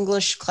entire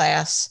English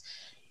class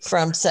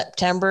from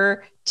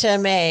September to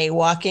May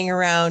walking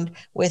around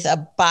with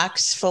a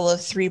box full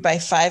of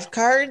 3x5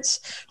 cards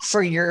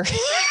for your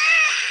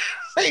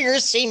for your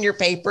senior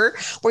paper,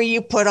 where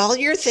you put all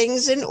your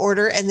things in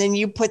order and then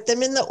you put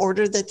them in the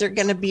order that they're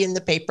going to be in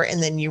the paper,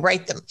 and then you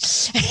write them.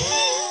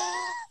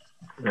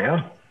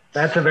 Yeah.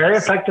 That's a very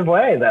effective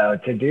way, though,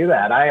 to do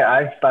that.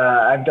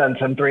 I've done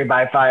some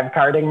 3x5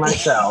 carding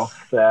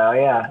myself, so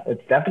yeah,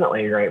 it's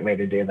definitely a great way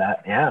to do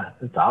that. Yeah,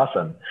 it's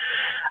awesome.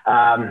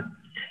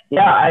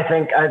 Yeah, I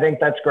think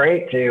that's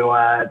great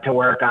to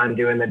work on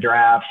doing the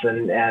drafts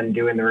and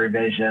doing the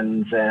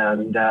revisions,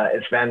 and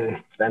it's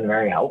been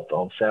very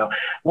helpful. So,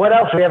 what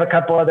else? We have a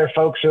couple other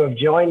folks who have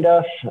joined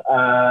us.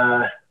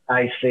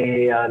 I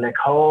see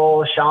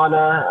Nicole,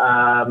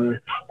 Shauna,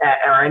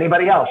 or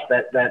anybody else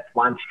that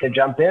wants to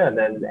jump in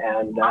and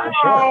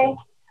share.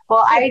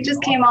 Well, I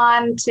just came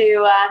on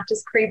to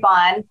just creep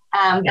on,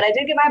 but I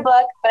did get my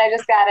book, but I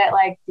just got it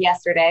like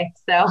yesterday,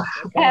 so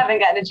I haven't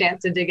gotten a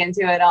chance to dig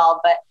into it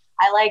all. But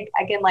I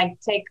can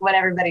take what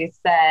everybody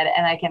said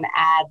and I can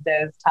add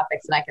those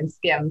topics and I can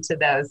skim to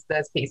those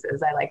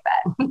pieces. I like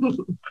that.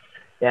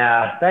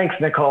 Yeah, thanks,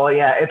 Nicole.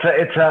 Yeah, it's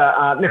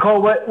a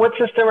Nicole. What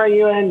system are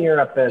you in?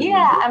 You're up in.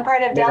 Yeah, I'm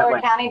part of Delaware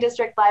County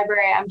District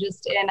Library. I'm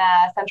just in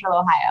Central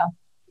Ohio.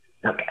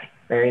 Okay,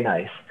 very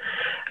nice.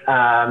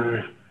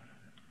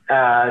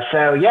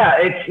 So yeah,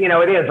 it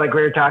is like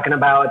we were talking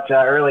about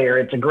earlier.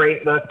 It's a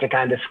great book to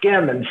kind of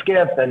skim and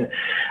skip and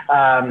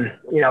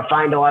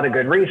find a lot of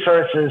good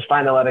resources,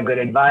 find a lot of good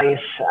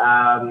advice.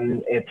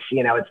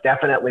 It's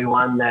definitely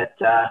one that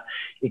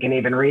you can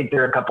even read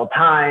through a couple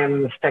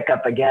times, pick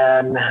up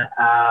again.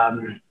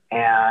 I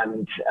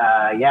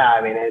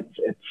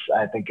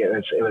think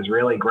it was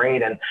really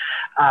great. And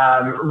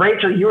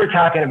Rachel, you were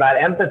talking about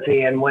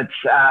empathy, and what's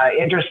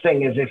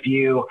interesting is if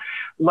you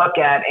look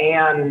at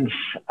Anne's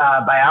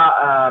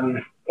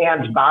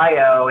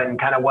bio and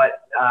kind of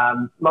what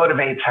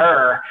motivates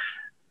her,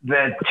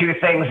 the two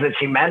things that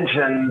she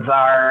mentions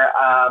are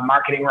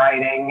marketing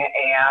writing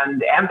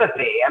and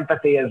empathy.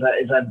 Empathy is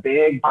a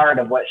big part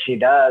of what she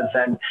does,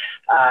 and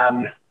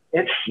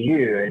it's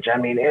huge. I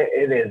mean,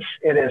 it is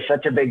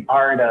such a big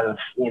part of,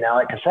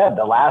 like I said,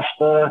 the last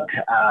book,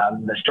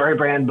 the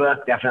StoryBrand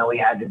book definitely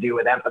had to do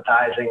with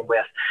empathizing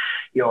with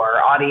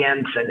your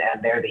audience, and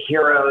they're the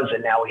heroes.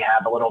 And now we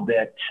have a little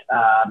bit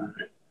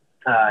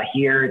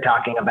here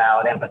talking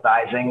about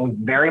empathizing,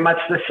 very much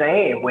the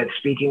same with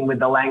speaking with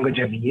the language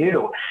of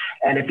you.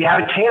 And if you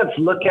have a chance,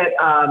 look at,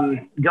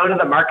 go to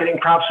the Marketing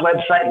Props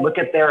website, look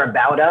at their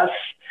About Us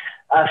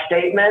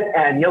statement,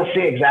 and you'll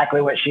see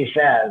exactly what she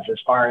says as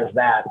far as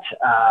that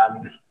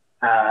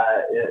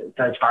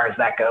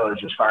goes,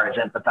 as far as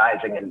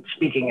empathizing and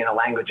speaking in a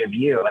language of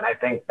you. And I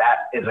think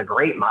that is a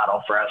great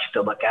model for us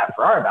to look at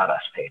for our About Us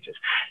pages.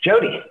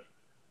 Jody.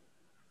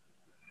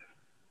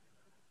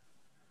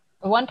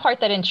 One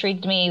part that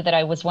intrigued me that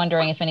I was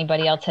wondering if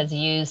anybody else has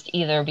used,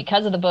 either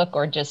because of the book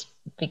or just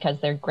because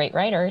they're great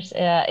writers,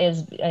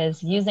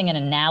 is using an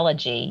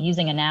analogy,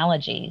 using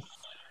analogies.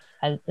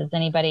 Does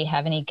anybody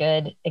have any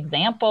good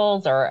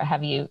examples, or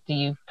do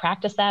you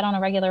practice that on a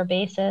regular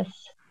basis?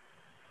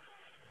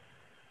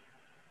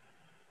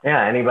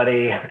 Yeah,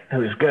 anybody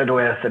who's good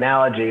with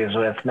analogies,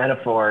 with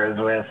metaphors,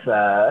 with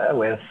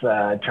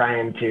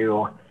trying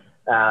to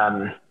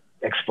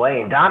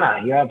explain.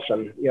 Donna, you have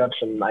some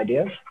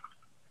ideas?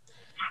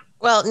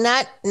 Well,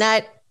 not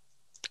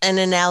an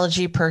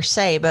analogy per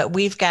se, but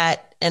we've got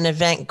an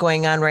event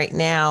going on right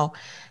now.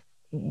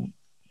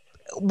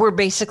 We're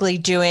basically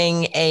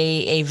doing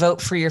a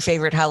vote for your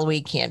favorite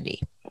Halloween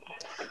candy,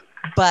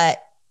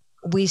 but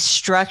we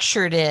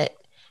structured it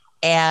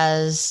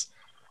as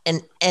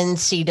an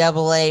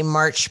NCAA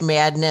March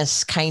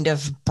Madness kind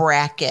of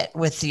bracket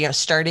with,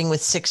 starting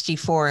with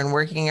 64 and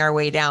working our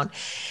way down.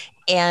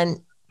 And,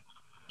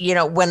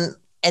 when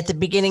at the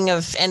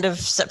end of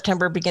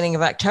September, beginning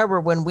of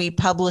October, when we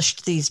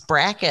published these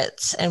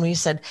brackets and we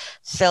said,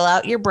 fill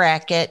out your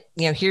bracket,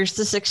 here's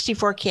the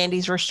 64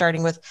 candies we're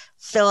starting with,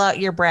 fill out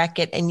your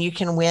bracket and you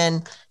can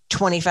win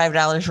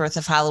 $25 worth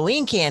of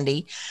Halloween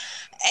candy.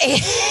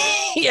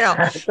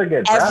 That's a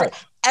good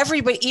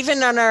everybody,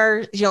 even on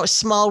our,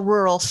 small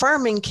rural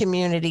farming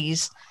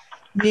communities,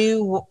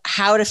 knew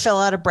how to fill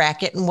out a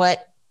bracket and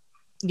what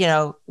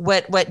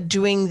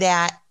doing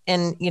that.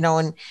 And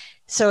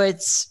so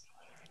it's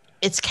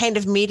kind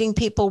of meeting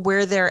people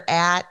where they're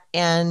at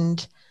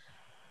and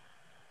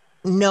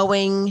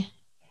knowing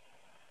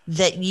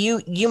that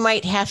you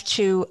might have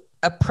to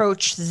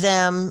approach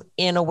them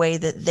in a way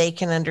that they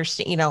can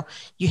understand.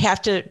 You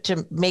have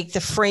to make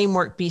the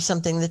framework be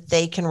something that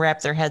they can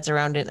wrap their heads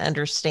around and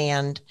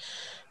understand,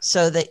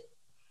 so that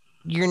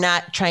you're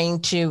not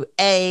trying to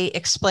A,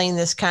 explain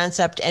this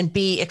concept, and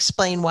B,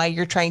 explain why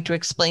you're trying to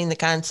explain the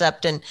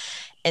concept. And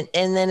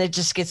then it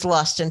just gets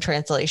lost in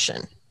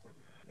translation.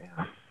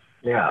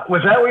 Yeah.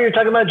 Was that what you were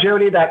talking about,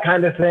 Jody? That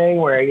kind of thing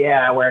where,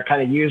 we're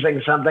kind of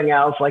using something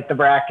else like the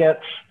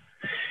brackets.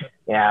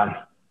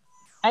 Yeah.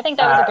 I think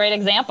that was a great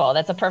example.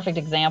 That's a perfect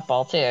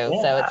example too.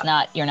 Yeah. So it's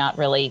not,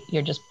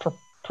 you're just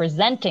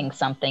presenting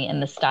something in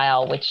the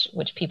style which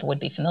people would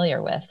be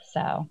familiar with.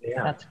 So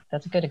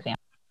that's a good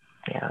example.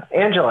 Yeah.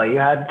 Angela, you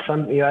had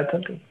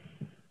something?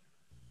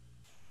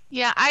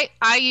 Yeah,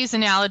 I use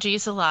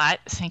analogies a lot,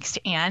 thanks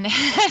to Anne.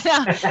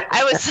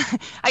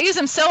 I use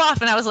them so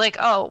often. I was like,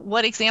 oh,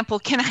 what example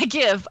can I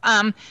give?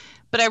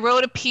 But I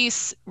wrote a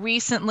piece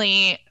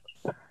recently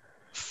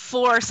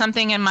for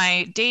something in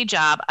my day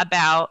job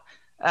about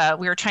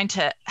we were trying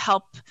to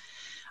help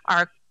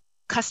our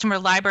customer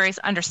libraries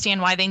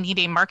understand why they need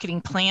a marketing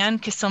plan,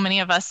 because so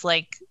many of us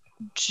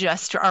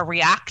just are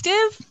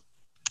reactive.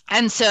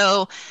 And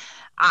so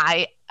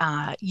I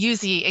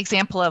use the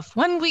example of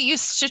when we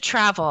used to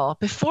travel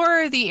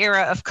before the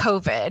era of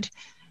COVID,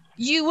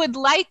 you would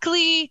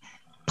likely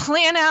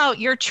plan out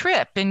your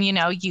trip and,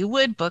 you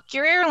would book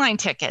your airline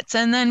tickets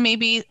and then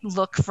maybe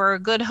look for a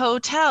good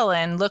hotel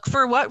and look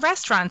for what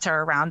restaurants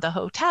are around the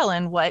hotel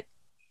and what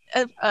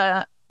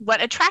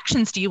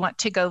attractions do you want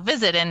to go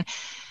visit. And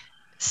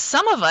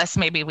some of us,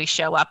 maybe we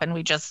show up and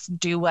we just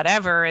do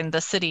whatever in the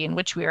city in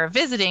which we are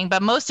visiting,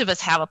 but most of us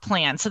have a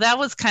plan. So that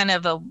was kind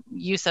of a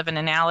use of an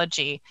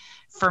analogy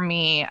for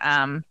me.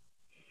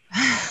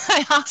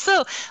 I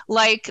also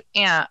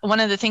one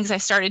of the things I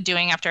started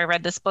doing after I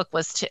read this book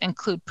was to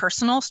include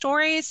personal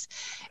stories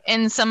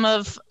in some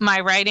of my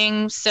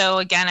writing. So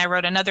again, I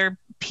wrote another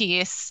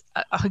piece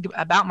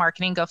about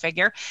marketing, go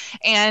figure.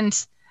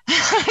 And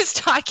I was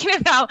talking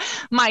about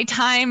my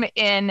time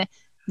in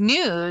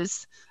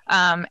news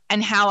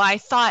and how I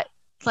thought,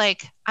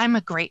 I'm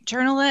a great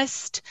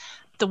journalist.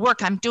 The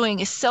work I'm doing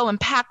is so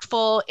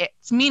impactful.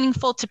 It's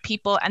meaningful to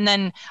people. And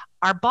then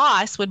our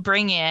boss would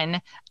bring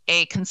in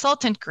a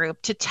consultant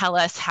group to tell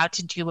us how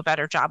to do a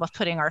better job of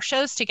putting our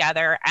shows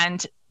together.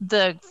 And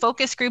the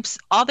focus groups,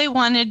 all they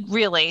wanted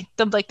really,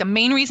 the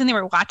main reason they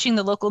were watching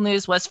the local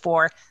news was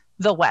for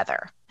the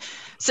weather.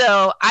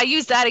 So I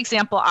use that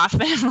example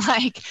often,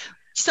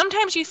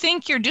 sometimes you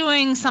think you're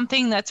doing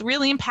something that's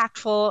really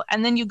impactful,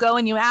 and then you go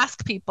and you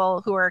ask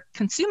people who are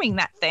consuming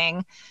that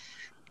thing,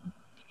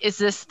 is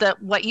this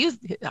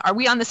are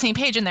we on the same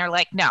page? And they're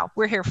like, no,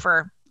 we're here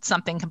for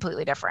something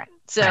completely different.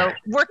 So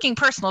working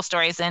personal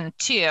stories in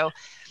too,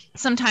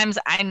 sometimes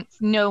I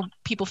know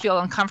people feel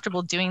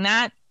uncomfortable doing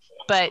that,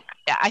 but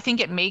I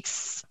think it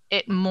makes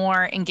it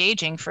more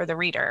engaging for the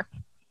reader.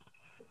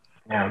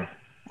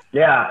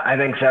 Yeah, I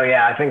think so.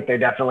 Yeah, I think there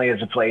definitely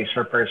is a place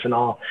for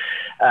personal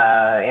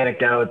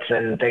anecdotes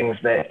and things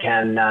that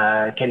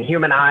can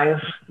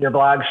humanize your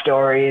blog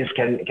stories,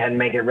 can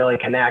make it really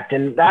connect.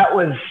 And that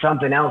was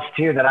something else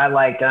too that I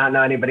liked. I don't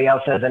know anybody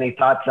else has any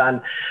thoughts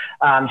on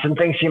some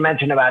things you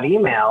mentioned about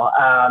email,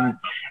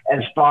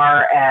 as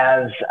far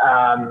as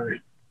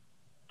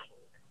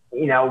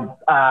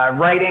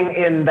writing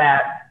in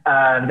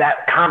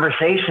that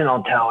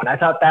conversational tone. I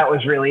thought that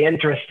was really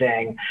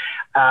interesting,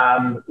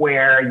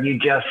 where you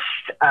just,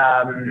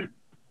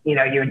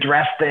 you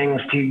address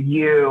things to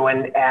you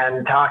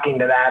and talking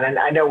to that. And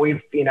I know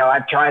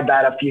I've tried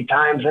that a few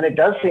times, and it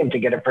does seem to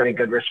get a pretty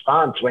good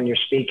response when you're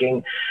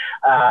speaking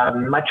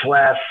much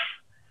less,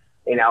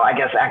 I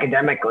guess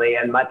academically,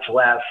 and much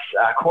less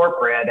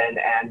corporate,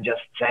 and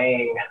just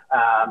saying,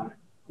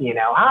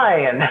 hi,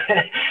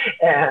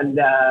 and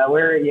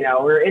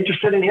we're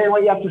interested in hearing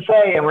what you have to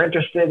say, and we're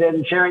interested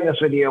in sharing this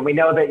with you. And we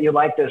know that you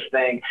like this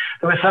thing.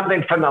 There was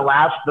something from the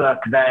last book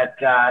that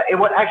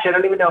actually, I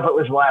don't even know if it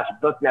was the last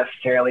book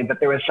necessarily, but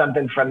there was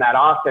something from that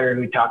author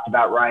who talked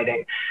about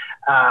writing,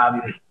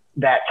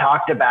 that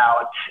talked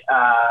about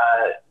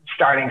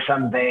starting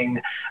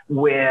something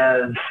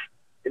with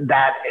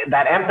that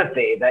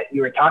empathy that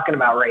you were talking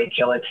about,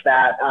 Rachel. It's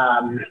that,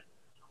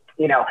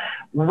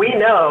 we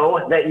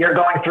know that you're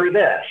going through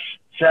this.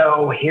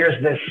 So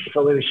here's this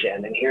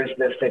solution and here's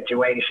this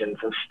situation.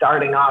 So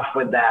starting off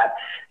with that,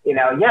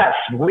 yes,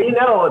 we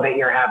know that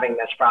you're having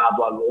this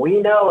problem.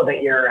 We know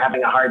that you're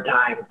having a hard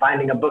time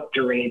finding a book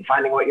to read,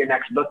 finding what your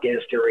next book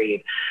is to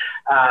read.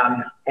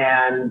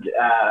 And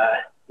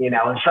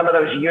some of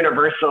those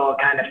universal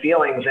kind of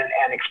feelings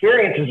and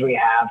experiences we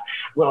have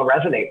will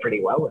resonate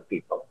pretty well with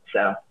people.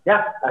 So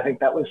yeah, I think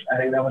that was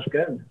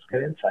good. It's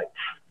good insight.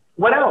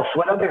 What else?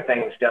 What other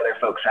things do other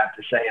folks have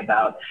to say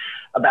about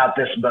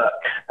this book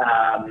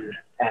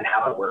and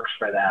how it works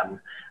for them?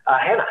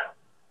 Hannah.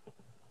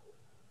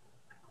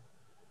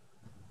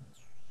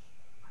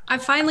 I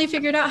finally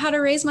figured out how to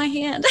raise my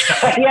hand.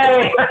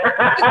 Yay!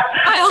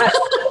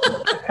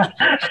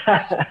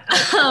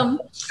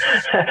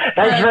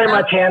 Thanks very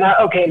much, Hannah.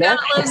 Okay,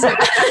 next.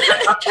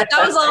 That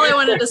was all I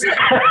wanted to say.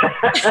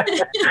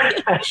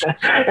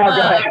 Go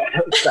ahead.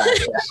 Sorry,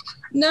 yeah.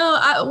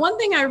 No, one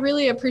thing I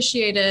really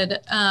appreciated,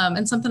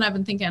 and something I've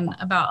been thinking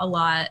about a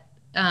lot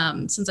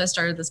since I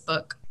started this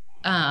book,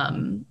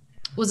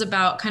 was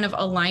about kind of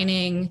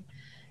aligning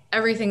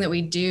everything that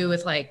we do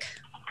with like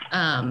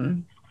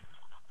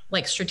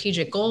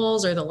strategic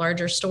goals or the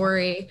larger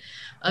story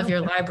of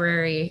your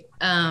library.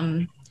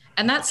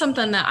 And that's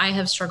something that I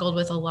have struggled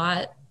with a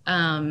lot,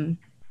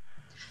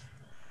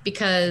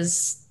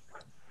 because,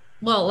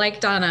 well, like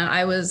Donna,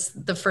 I was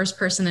the first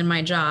person in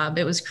my job.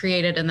 It was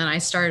created and then I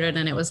started,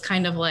 and it was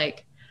kind of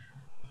like,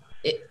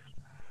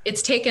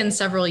 it's taken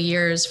several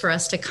years for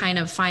us to kind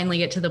of finally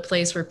get to the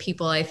place where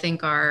people, I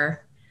think,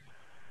 are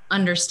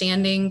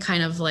understanding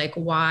kind of like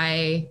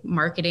why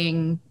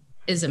marketing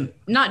is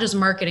not just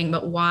marketing,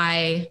 but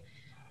why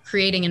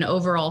creating an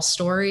overall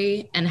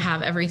story and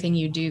have everything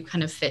you do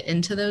kind of fit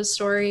into those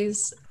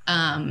stories,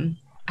 why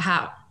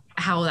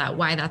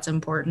that's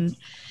important.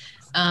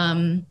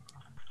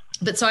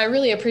 But so I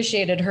really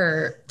appreciated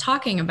her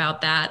talking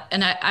about that.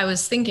 And I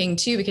was thinking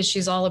too, because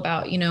she's all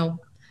about,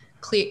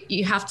 clear,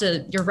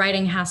 your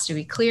writing has to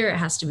be clear, it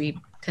has to be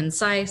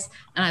concise.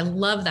 And I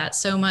love that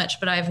so much.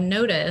 But I've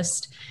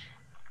noticed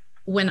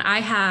when I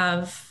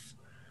have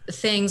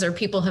things or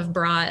people have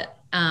brought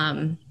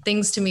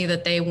things to me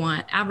that they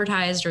want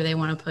advertised or they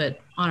want to put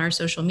on our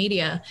social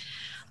media,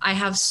 I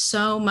have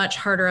so much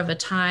harder of a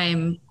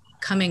time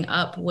coming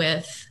up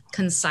with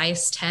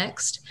concise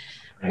text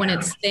when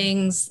it's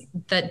things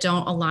that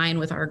don't align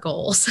with our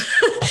goals.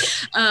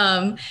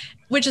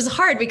 Which is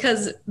hard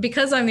because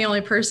I'm the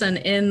only person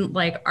in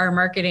like our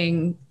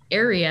marketing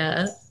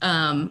area.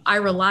 I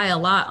rely a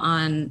lot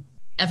on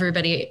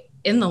everybody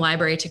in the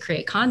library to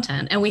create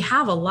content. And we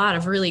have a lot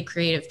of really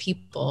creative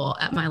people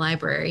at my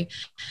library.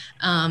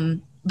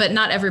 But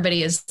not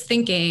everybody is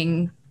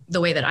thinking the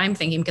way that I'm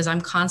thinking, because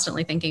I'm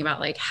constantly thinking about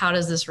like, how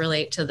does this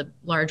relate to the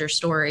larger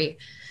story?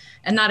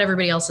 And not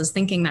everybody else is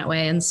thinking that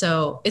way. And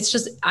so it's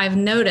just, I've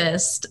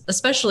noticed,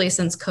 especially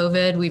since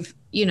COVID,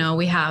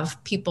 we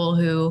have people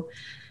who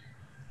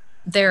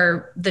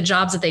the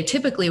jobs that they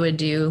typically would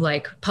do,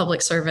 like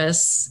public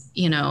service,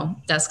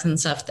 desks and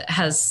stuff,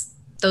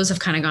 those have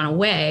kind of gone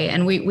away,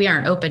 and we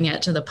aren't open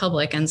yet to the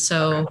public. And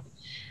so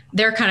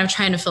they're kind of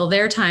trying to fill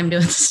their time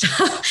doing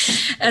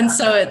stuff. And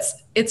so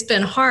it's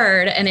been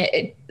hard.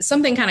 And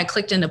something kind of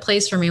clicked into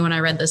place for me when I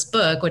read this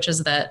book, which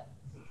is that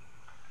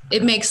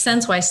it makes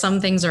sense why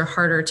some things are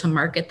harder to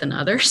market than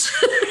others.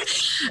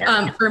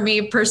 For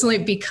me personally,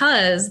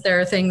 because there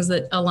are things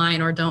that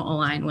align or don't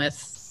align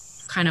with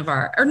kind of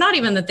or not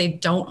even that they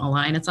don't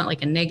align. It's not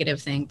like a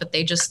negative thing, but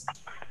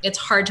it's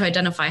hard to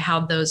identify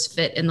how those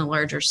fit in the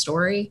larger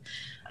story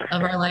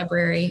of our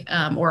library,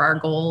 or our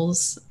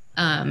goals.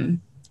 And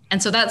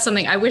so that's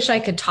something I wish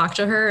I could talk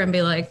to her and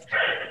be like,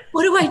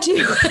 what do I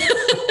do?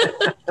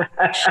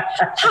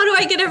 How do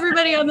I get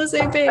everybody on the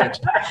same page?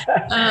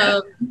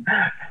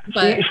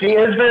 But she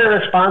is very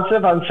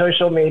responsive on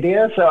social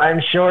media, so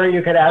I'm sure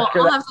you could ask her.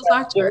 I'll have to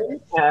talk to her.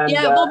 And,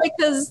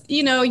 because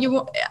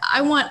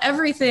I want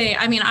everything.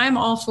 I mean, I'm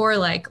all for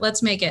like,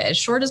 let's make it as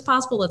short as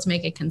possible. Let's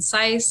make it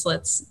concise.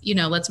 Let's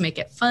make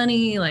it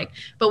funny. Like,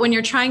 but when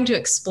you're trying to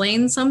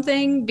explain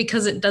something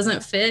because it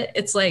doesn't fit,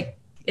 it's like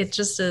it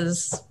just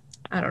is.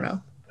 I don't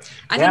know.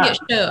 I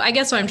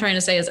guess what I'm trying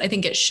to say is I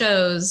think it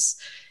shows,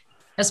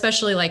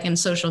 especially like in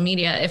social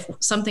media, if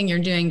something you're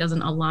doing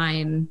doesn't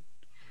align.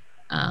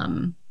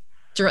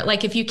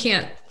 Like if you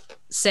can't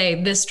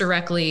say this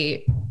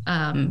directly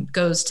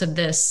goes to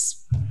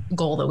this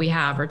goal that we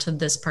have or to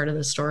this part of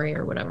the story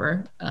or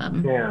whatever.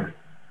 Hannah,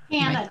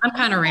 I'm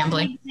kind of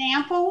rambling.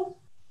 Example?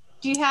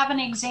 Do you have an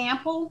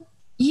example?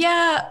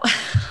 Yeah.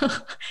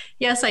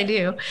 Yes, I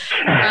do.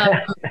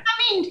 I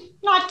mean,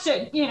 not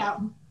to,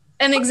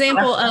 an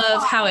example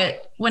of how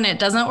when it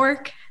doesn't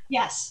work.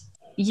 Yes.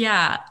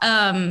 Yeah.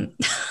 I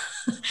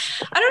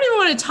don't even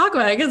want to talk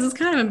about it because it's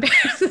kind of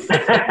embarrassing.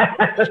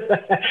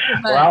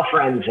 We're all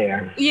friends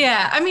here.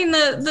 Yeah. I mean,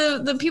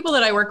 the people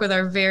that I work with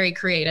are very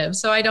creative.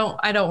 So I don't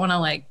want to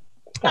like,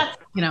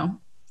 and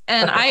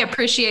I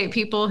appreciate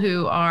people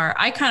who are,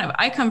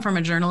 I come from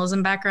a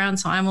journalism background.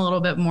 So I'm a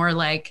little bit more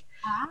like,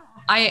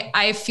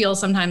 I feel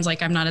sometimes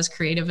like I'm not as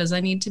creative as I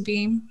need to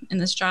be in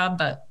this job.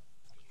 But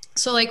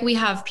so like we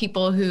have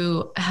people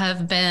who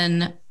have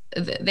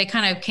they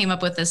kind of came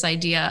up with this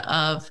idea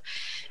of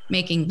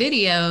making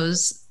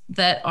videos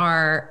that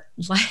are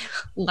like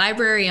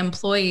library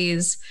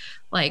employees,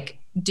 like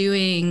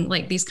doing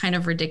like these kind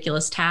of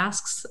ridiculous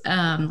tasks,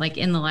 like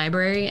in the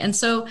library. And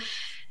so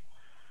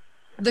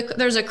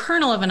there's a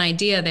kernel of an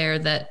idea there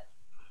that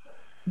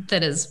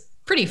is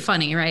pretty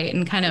funny, right?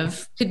 And kind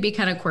of could be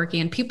kind of quirky,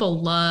 and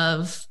people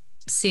love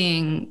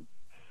seeing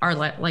our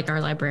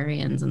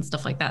librarians and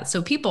stuff like that.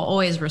 So people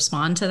always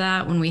respond to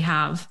that when we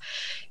have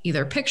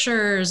either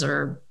pictures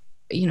or,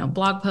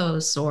 blog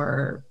posts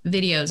or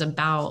videos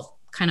about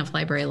kind of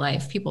library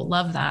life. People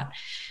love that.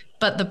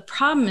 But the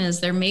problem is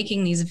they're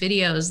making these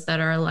videos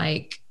that are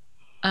like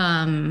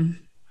 30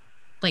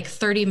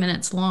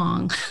 minutes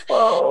long.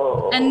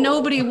 And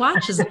nobody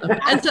watches them.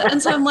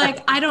 And so I'm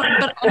like,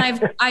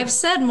 I've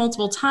said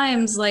multiple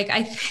times, like,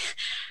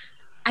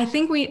 I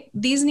think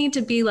these need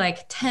to be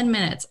like 10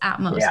 minutes at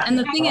most. Yeah. And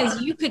the thing is,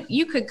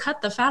 you could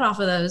cut the fat off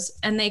of those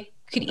and they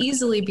could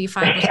easily be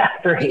 5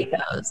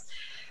 videos.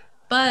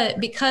 But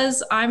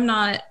because I'm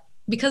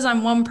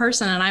one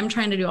person and I'm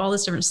trying to do all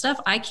this different stuff,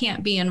 I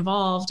can't be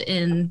involved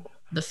in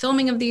the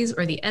filming of these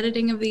or the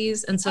editing of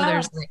these. And so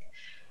there's like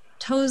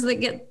toes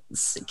that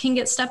can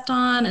get stepped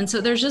on. And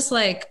so there's just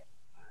like,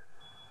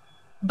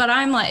 but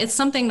I'm like, it's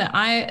something that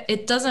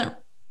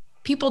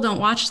people don't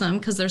watch them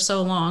because they're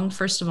so long,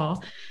 first of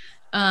all.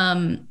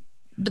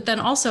 But then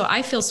also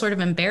I feel sort of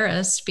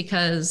embarrassed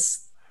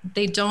because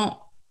they don't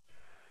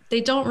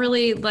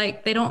really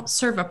they don't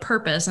serve a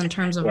purpose in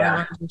terms of a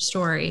larger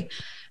story.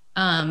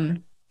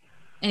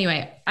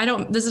 Anyway,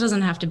 this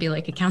doesn't have to be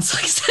like a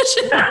counseling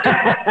session.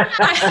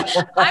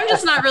 I'm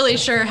just not really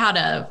sure how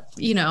to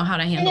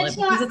handle it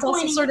because it's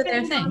also sort of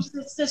their thing.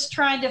 It's just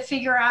trying to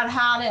figure out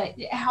how to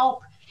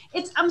help.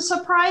 I'm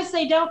surprised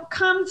they don't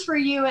come through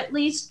you, at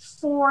least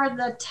for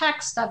the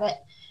text of it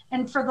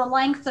and for the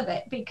length of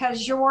it,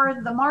 because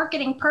you're the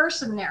marketing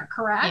person there,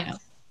 correct? Yeah.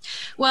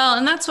 Well,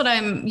 and that's what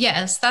I'm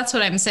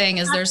saying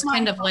is there's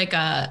kind of like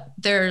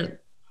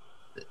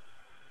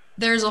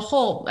there's a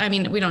whole, I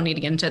mean, we don't need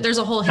to get into it. There's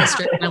a whole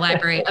history in the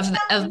library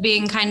of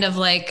being kind of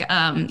like,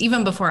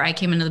 even before I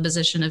came into the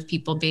position of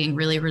people being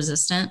really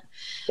resistant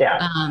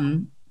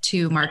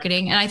to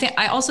marketing. And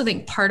I also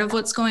think part of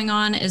what's going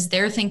on is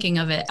they're thinking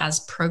of it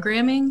as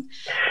programming,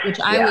 which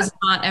I was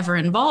not ever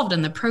involved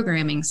in the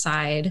programming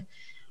side.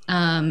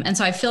 And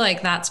so I feel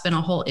like that's been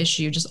a whole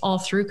issue just all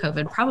through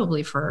COVID,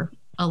 probably for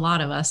a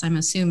lot of us, I'm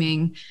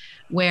assuming,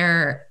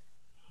 where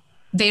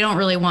they don't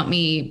really want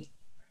me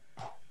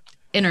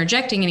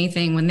interjecting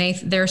anything when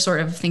they're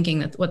sort of thinking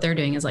that what they're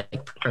doing is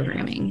like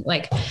programming.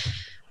 Like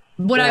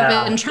what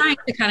I've been trying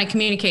to kind of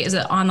communicate is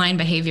that online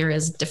behavior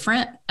is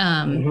different,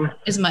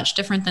 is much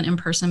different than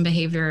in-person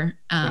behavior.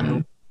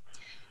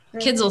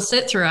 Kids will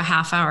sit through a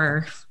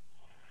half-hour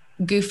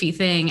goofy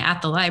thing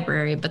at the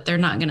library, but they're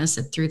not going to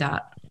sit through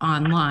that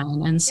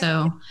online. And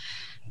so,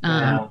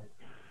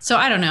 so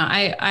I don't know.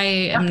 I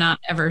am not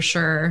ever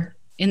sure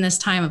in this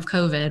time of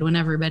COVID when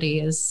everybody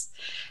is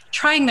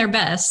trying their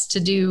best to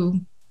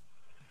do,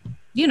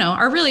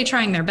 are really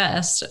trying their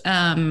best.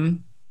 I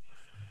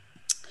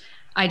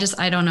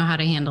don't know how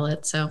to handle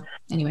it. So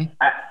anyway.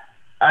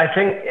 I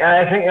think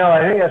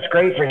that's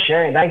great for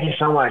sharing. Thank you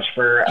so much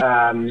for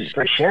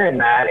sharing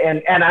that.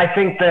 And I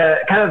think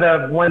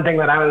the one thing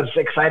that I was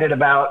excited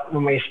about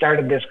when we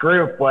started this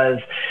group was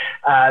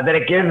that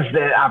it gives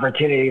the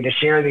opportunity to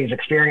share these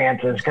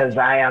experiences, because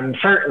I am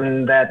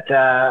certain that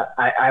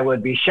I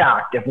would be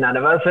shocked if none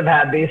of us have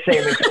had these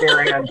same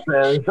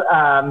experiences.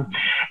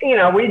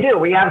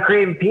 We have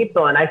creative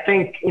people. And I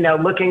think,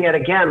 looking at,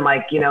 again,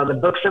 like, the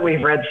books that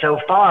we've read so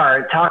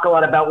far talk a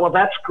lot about, well,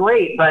 that's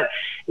great, but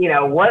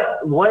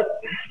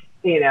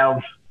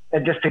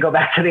just to go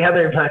back to the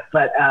other book,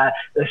 but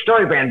the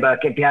StoryBrand book,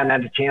 if you hadn't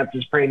had a chance,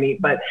 is pretty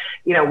neat. But,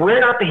 we're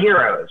not the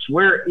heroes.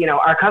 We're,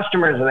 our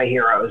customers are the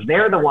heroes.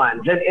 They're the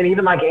ones. And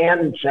even like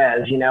Ann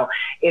says,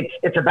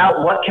 it's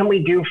about what can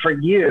we do for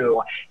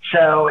you?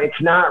 So it's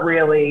not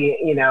really,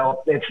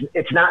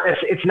 it's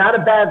not a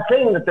bad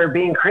thing that they're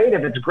being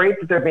creative. It's great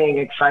that they're being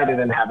excited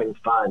and having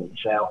fun.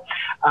 So,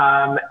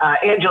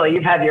 Angela,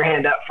 you've had your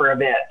hand up for a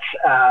bit.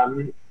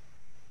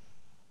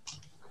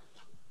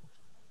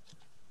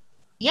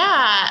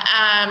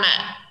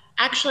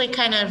 Actually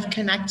kind of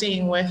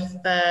connecting with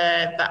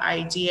the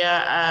idea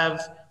of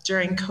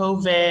during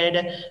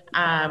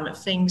COVID,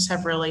 things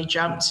have really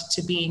jumped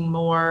to being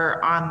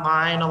more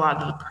online. A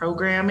lot of the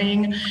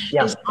programming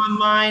is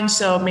online.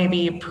 So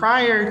maybe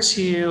prior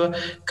to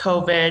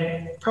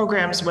COVID,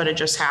 programs would have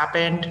just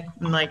happened.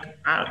 Like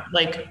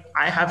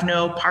I have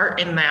no part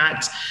in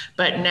that.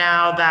 But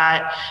now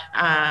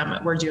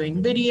that we're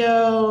doing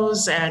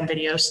videos and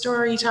video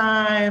story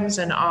times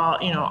and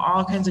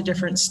all kinds of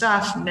different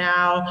stuff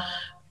now,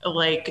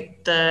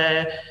 like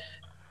the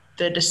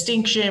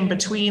distinction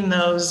between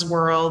those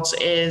worlds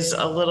is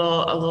a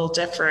little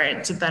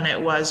different than it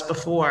was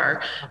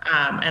before.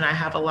 And I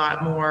have a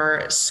lot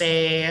more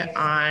say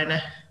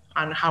on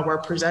how we're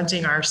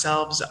presenting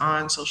ourselves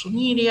on social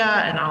media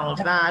and all of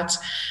that.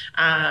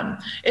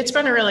 It's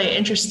been a really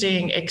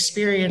interesting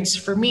experience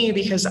for me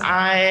because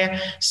I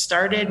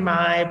started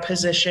my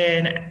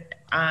position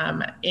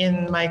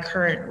in my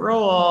current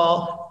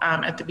role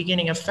at the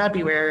beginning of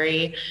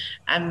February,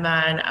 and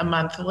then a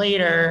month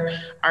later,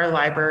 our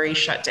library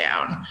shut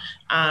down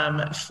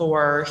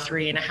for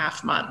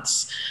 3.5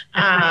 months.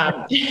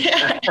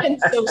 And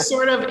so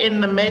sort of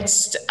in the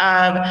midst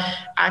of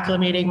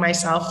acclimating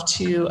myself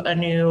to a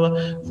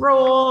new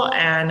role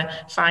and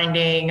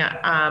finding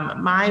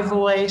my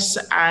voice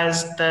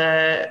as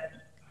the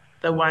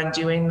one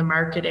doing the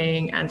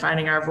marketing and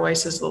finding our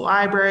voice as the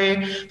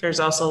library. There's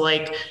also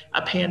like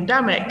a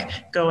pandemic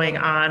going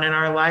on and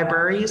our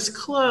library is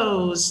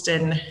closed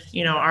and,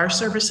 our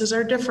services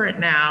are different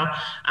now.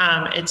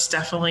 It's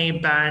definitely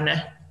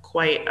been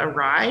quite a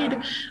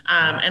ride.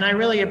 And I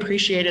really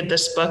appreciated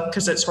this book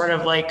because it sort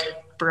of like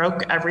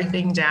broke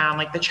everything down.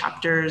 Like the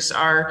chapters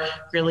are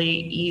really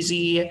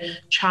easy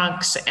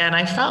chunks. And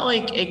I felt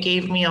like it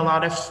gave me a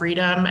lot of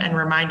freedom and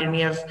reminded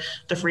me of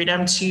the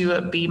freedom to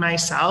be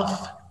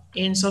myself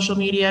in social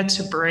media,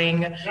 to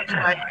bring who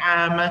I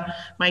am,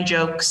 my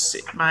jokes,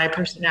 my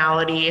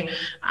personality,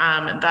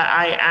 that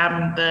I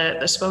am the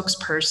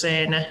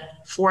spokesperson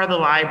for the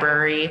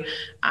library,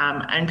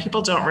 and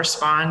people don't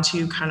respond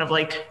to kind of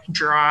like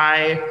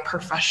dry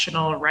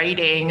professional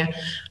writing.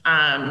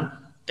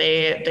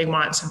 They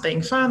want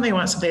something fun. They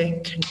want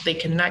something they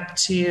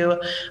connect to.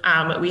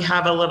 We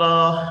have a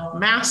little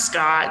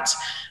mascot.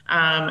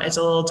 It's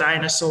a little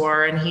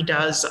dinosaur, and he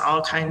does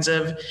all kinds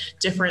of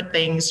different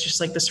things, just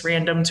like this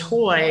random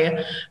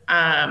toy.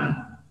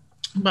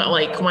 But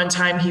like one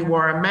time he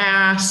wore a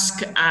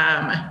mask.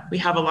 We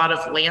have a lot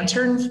of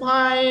lantern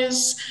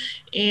flies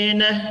in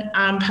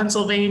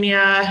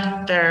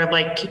Pennsylvania. They're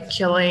like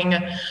killing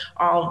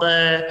all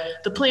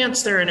the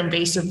plants. They're an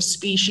invasive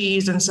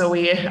species. And so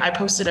I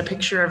posted a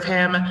picture of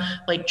him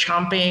like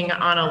chomping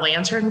on a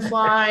lantern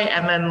fly,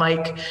 and then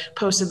like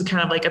posted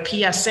kind of like a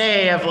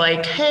PSA of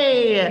like,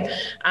 hey,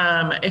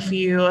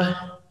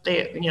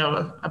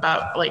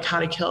 about like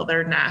how to kill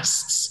their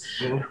nests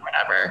or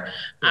whatever.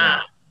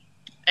 Yeah.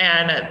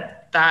 And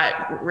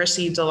that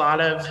received a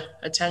lot of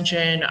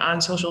attention on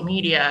social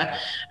media.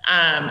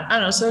 I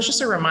don't know. So it's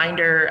just a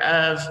reminder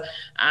of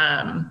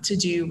to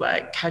do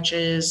what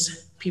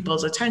catches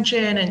people's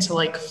attention and to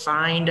like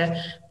find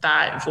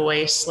that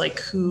voice.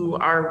 Like, who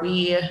are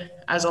we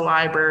as a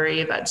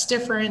library that's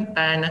different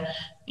than,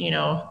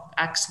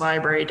 X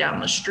library down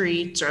the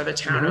street or the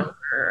town over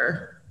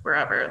or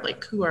wherever?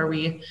 Like, who are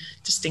we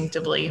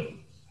distinctively?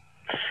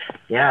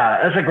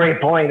 Yeah, that's a great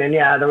point. And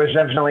yeah, there was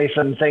definitely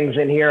some things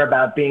in here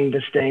about being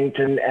distinct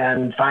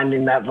and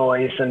finding that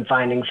voice and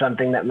finding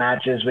something that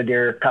matches with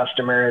your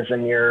customers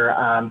and your,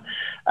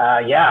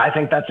 I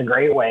think that's a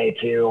great way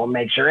to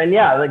make sure. And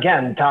yeah,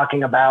 again,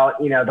 talking about,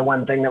 the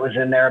one thing that was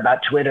in there about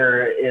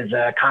Twitter is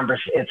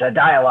it's a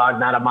dialogue,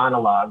 not a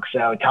monologue.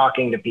 So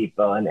talking to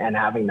people and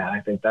having that,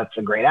 I think that's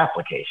a great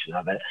application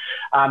of it.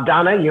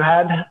 Donna, you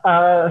had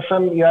a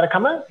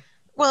comment?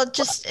 Well,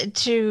 just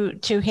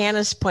to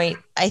Hannah's point,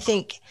 I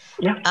think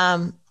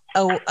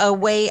a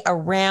way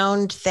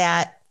around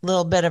that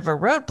little bit of a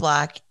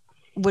roadblock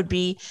would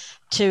be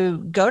to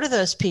go to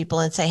those people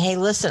and say, hey,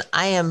 listen,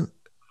 I am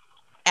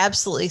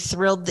absolutely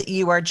thrilled that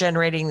you are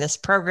generating this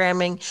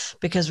programming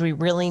because we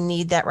really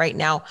need that right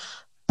now.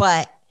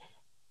 But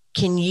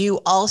can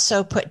you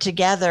also put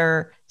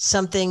together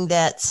something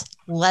that's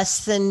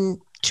less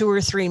than 2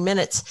 or 3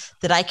 minutes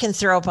that I can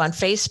throw up on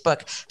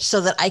Facebook so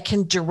that I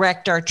can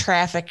direct our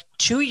traffic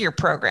to your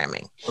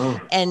programming?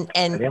 And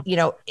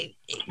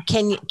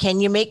can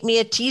you make me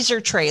a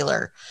teaser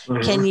trailer?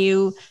 Can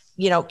you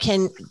use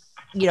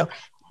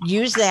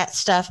that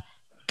stuff,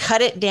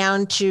 cut it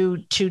down to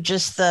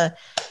just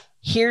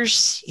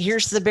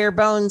here's the bare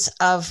bones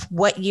of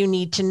what you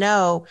need to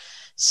know,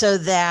 so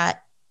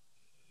that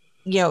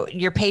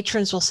your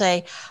patrons will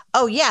say,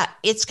 oh yeah,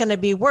 it's going to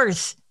be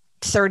worth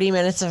 30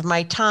 minutes of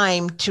my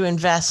time to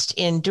invest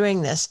in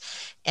doing this.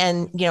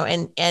 And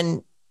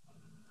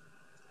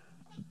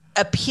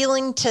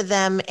appealing to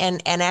them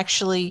and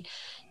actually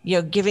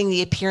giving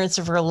the appearance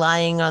of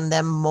relying on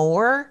them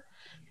more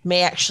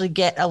may actually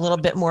get a little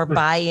bit more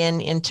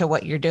buy-in into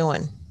what you're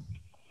doing.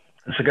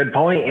 That's a good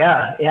point.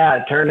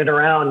 Yeah. Turn it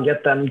around,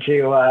 get them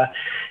to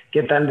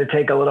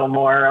take a little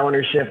more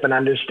ownership and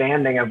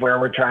understanding of where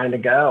we're trying to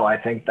go. I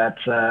think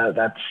that's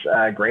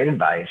great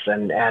advice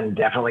and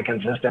definitely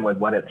consistent with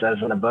what it says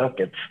in the book.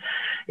 It's,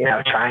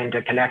 trying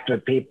to connect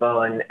with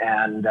people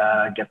and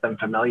get them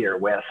familiar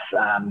with,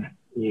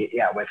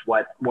 with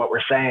what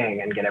we're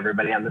saying and get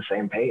everybody on the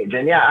same page.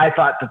 And yeah, I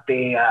thought that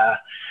the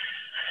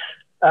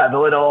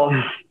little,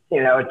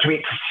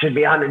 tweets should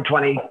be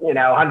 120 to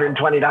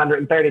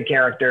 130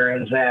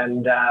 characters,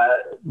 and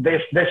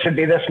this should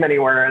be this many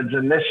words,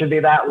 and this should be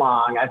that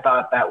long. I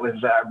thought that was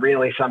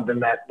really something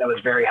that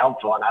was very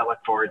helpful, and I look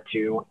forward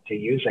to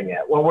using it.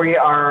 Well, we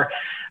are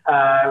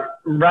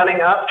running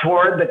up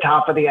toward the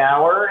top of the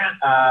hour,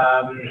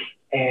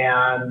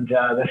 and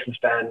this has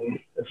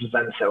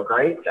been so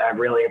great. I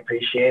really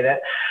appreciate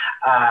it.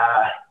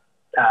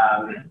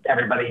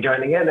 Everybody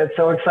joining in. It's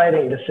so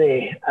exciting to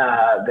see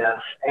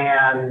this.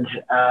 And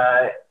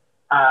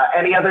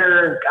any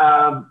other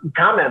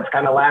comments,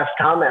 kind of last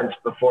comments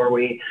before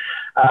we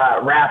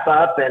wrap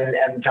up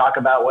and talk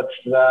about what's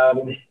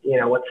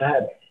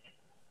ahead?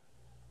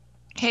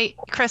 Hey,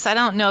 Chris, I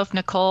don't know if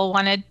Nicole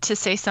wanted to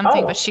say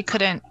something, but she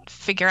couldn't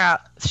figure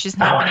out. She's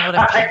not been able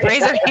to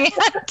raise her hand.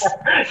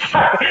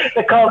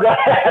 Nicole, go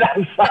ahead.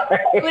 I'm sorry.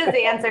 It was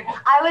the answer.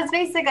 I was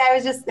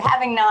just,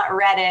 having not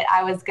read it,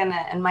 I was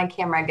gonna, and my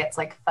camera gets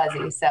like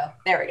fuzzy. So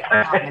there we go.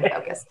 Now I'm in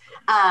focus.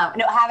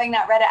 Having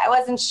not read it, I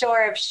wasn't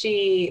sure if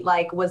she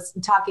was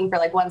talking for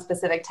one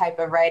specific type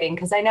of writing.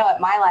 Cause I know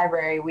at my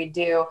library, we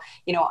do,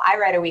 I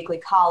write a weekly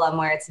column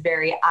where it's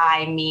very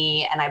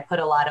me, and I put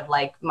a lot of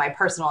my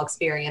personal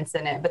experience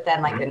in it, but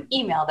then an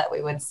email that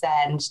we would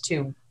send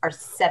to our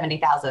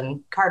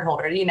 70,000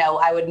 cardholders,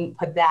 I wouldn't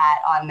put that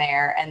on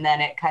there, and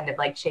then it kind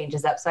of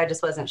changes up. So I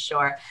just wasn't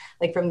sure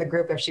from the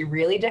group if she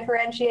really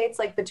differentiates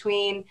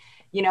between,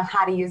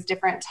 how to use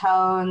different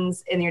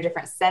tones in your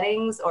different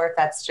settings, or if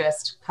that's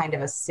just kind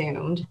of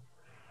assumed.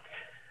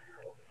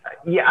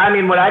 Yeah, I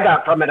mean, what I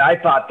got from it, I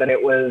thought that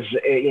it was,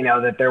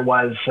 that there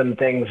was some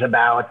things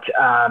about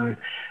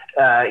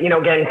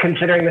again,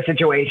 considering the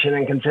situation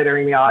and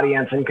considering the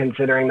audience and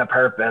considering the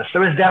purpose.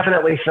 There was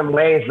definitely some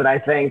ways that I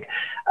think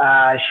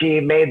she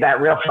made that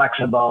real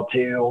flexible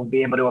to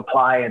be able to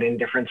apply it in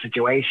different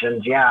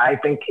situations. Yeah, I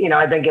think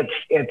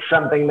it's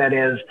something that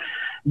is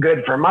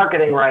good for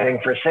marketing writing,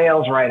 for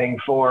sales writing,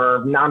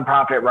 for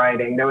nonprofit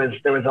writing. There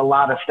was a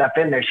lot of stuff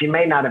in there. She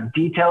may not have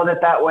detailed it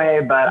that way,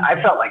 but I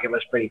felt like it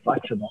was pretty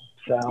flexible.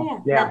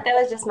 So yeah. That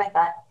was just my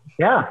thought.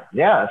 Yeah,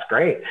 that's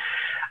great.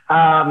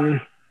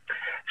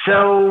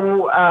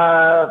 So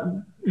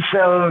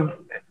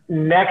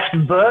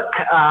next book,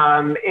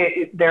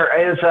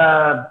 there is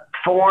a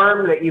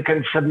form that you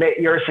can submit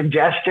your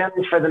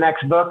suggestions for the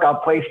next book.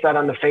 I'll place that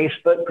on the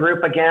Facebook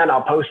group again.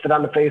 I'll post it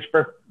on the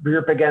Facebook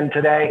group again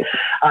today.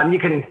 You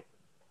can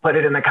put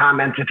it in the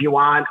comments if you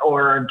want,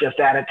 or just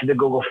add it to the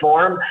Google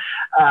form.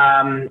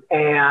 And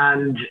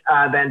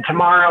then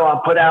tomorrow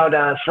I'll put out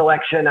a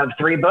selection of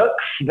 3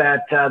 books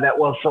that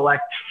we'll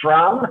select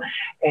from,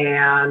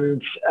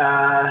 and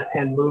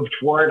move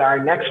toward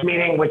our next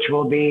meeting, which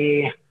will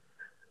be,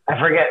 I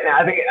forget,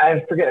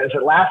 is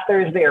it last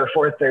Thursday or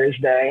fourth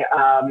Thursday?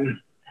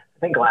 I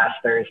think last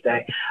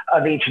Thursday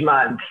of each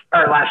month,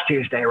 or last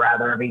Tuesday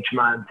rather, of each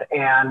month.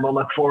 And we'll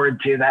look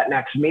forward to that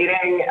next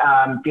meeting.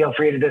 Feel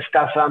free to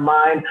discuss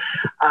online.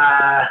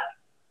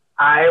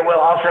 I will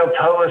also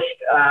post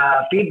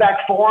a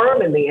feedback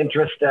form in the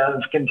interest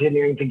of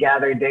continuing to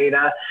gather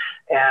data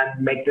and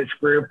make this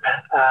group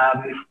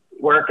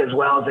work as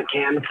well as it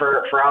can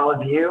for all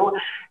of you.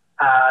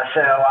 So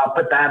I'll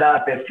put that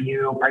up if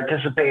you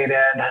participated,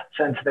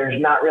 since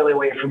there's not really a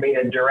way for me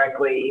to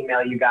directly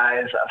email you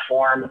guys a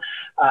form.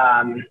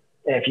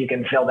 If you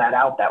can fill that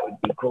out, that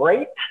would be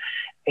great.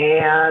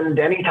 And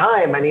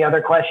anytime, any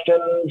other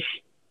questions,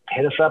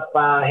 hit us up,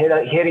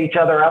 hit each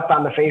other up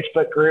on the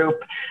Facebook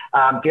group.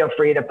 Feel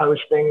free to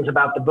post things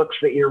about the books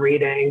that you're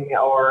reading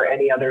or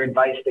any other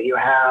advice that you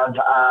have.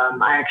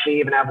 I actually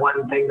even have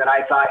one thing that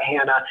I thought,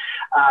 Hannah,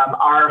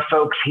 our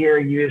folks here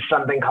use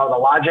something called a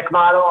logic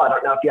model. I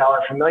don't know if y'all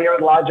are familiar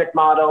with logic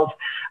models.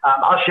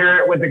 I'll share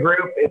it with the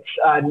group. It's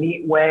a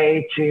neat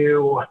way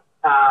to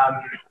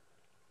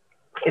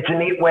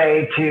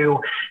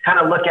kind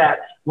of look at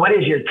what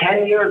is your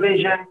 10-year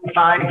vision,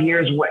 5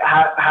 years, what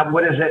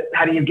is it?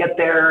 How do you get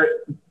there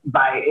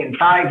in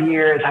 5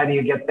 years? How do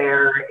you get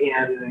there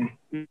in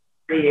 3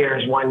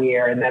 years, 1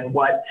 year? And then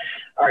what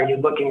are you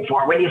looking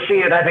for? When you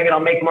see it, I think it'll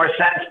make more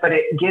sense, but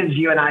it gives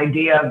you an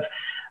idea of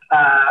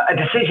a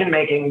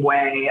decision-making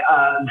way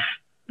of,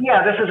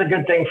 yeah, this is a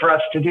good thing for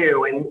us to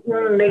do, and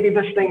maybe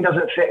this thing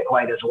doesn't fit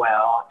quite as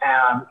well,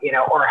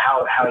 or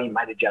how you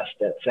might adjust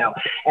it. So,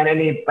 and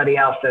anybody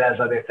else that has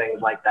other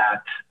things like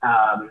that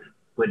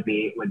would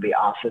be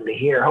awesome to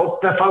hear.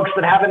 Hope the folks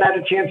that haven't had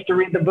a chance to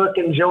read the book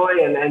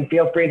enjoy, and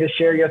feel free to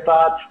share your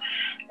thoughts.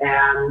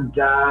 And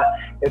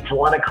it's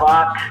 1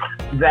 o'clock.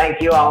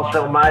 Thank you all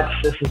so much.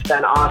 This has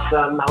been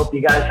awesome. Hope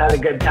you guys had a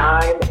good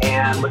time,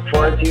 and look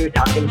forward to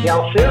talking to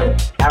y'all soon.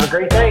 Have a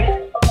great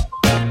day.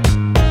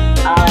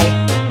 Bye.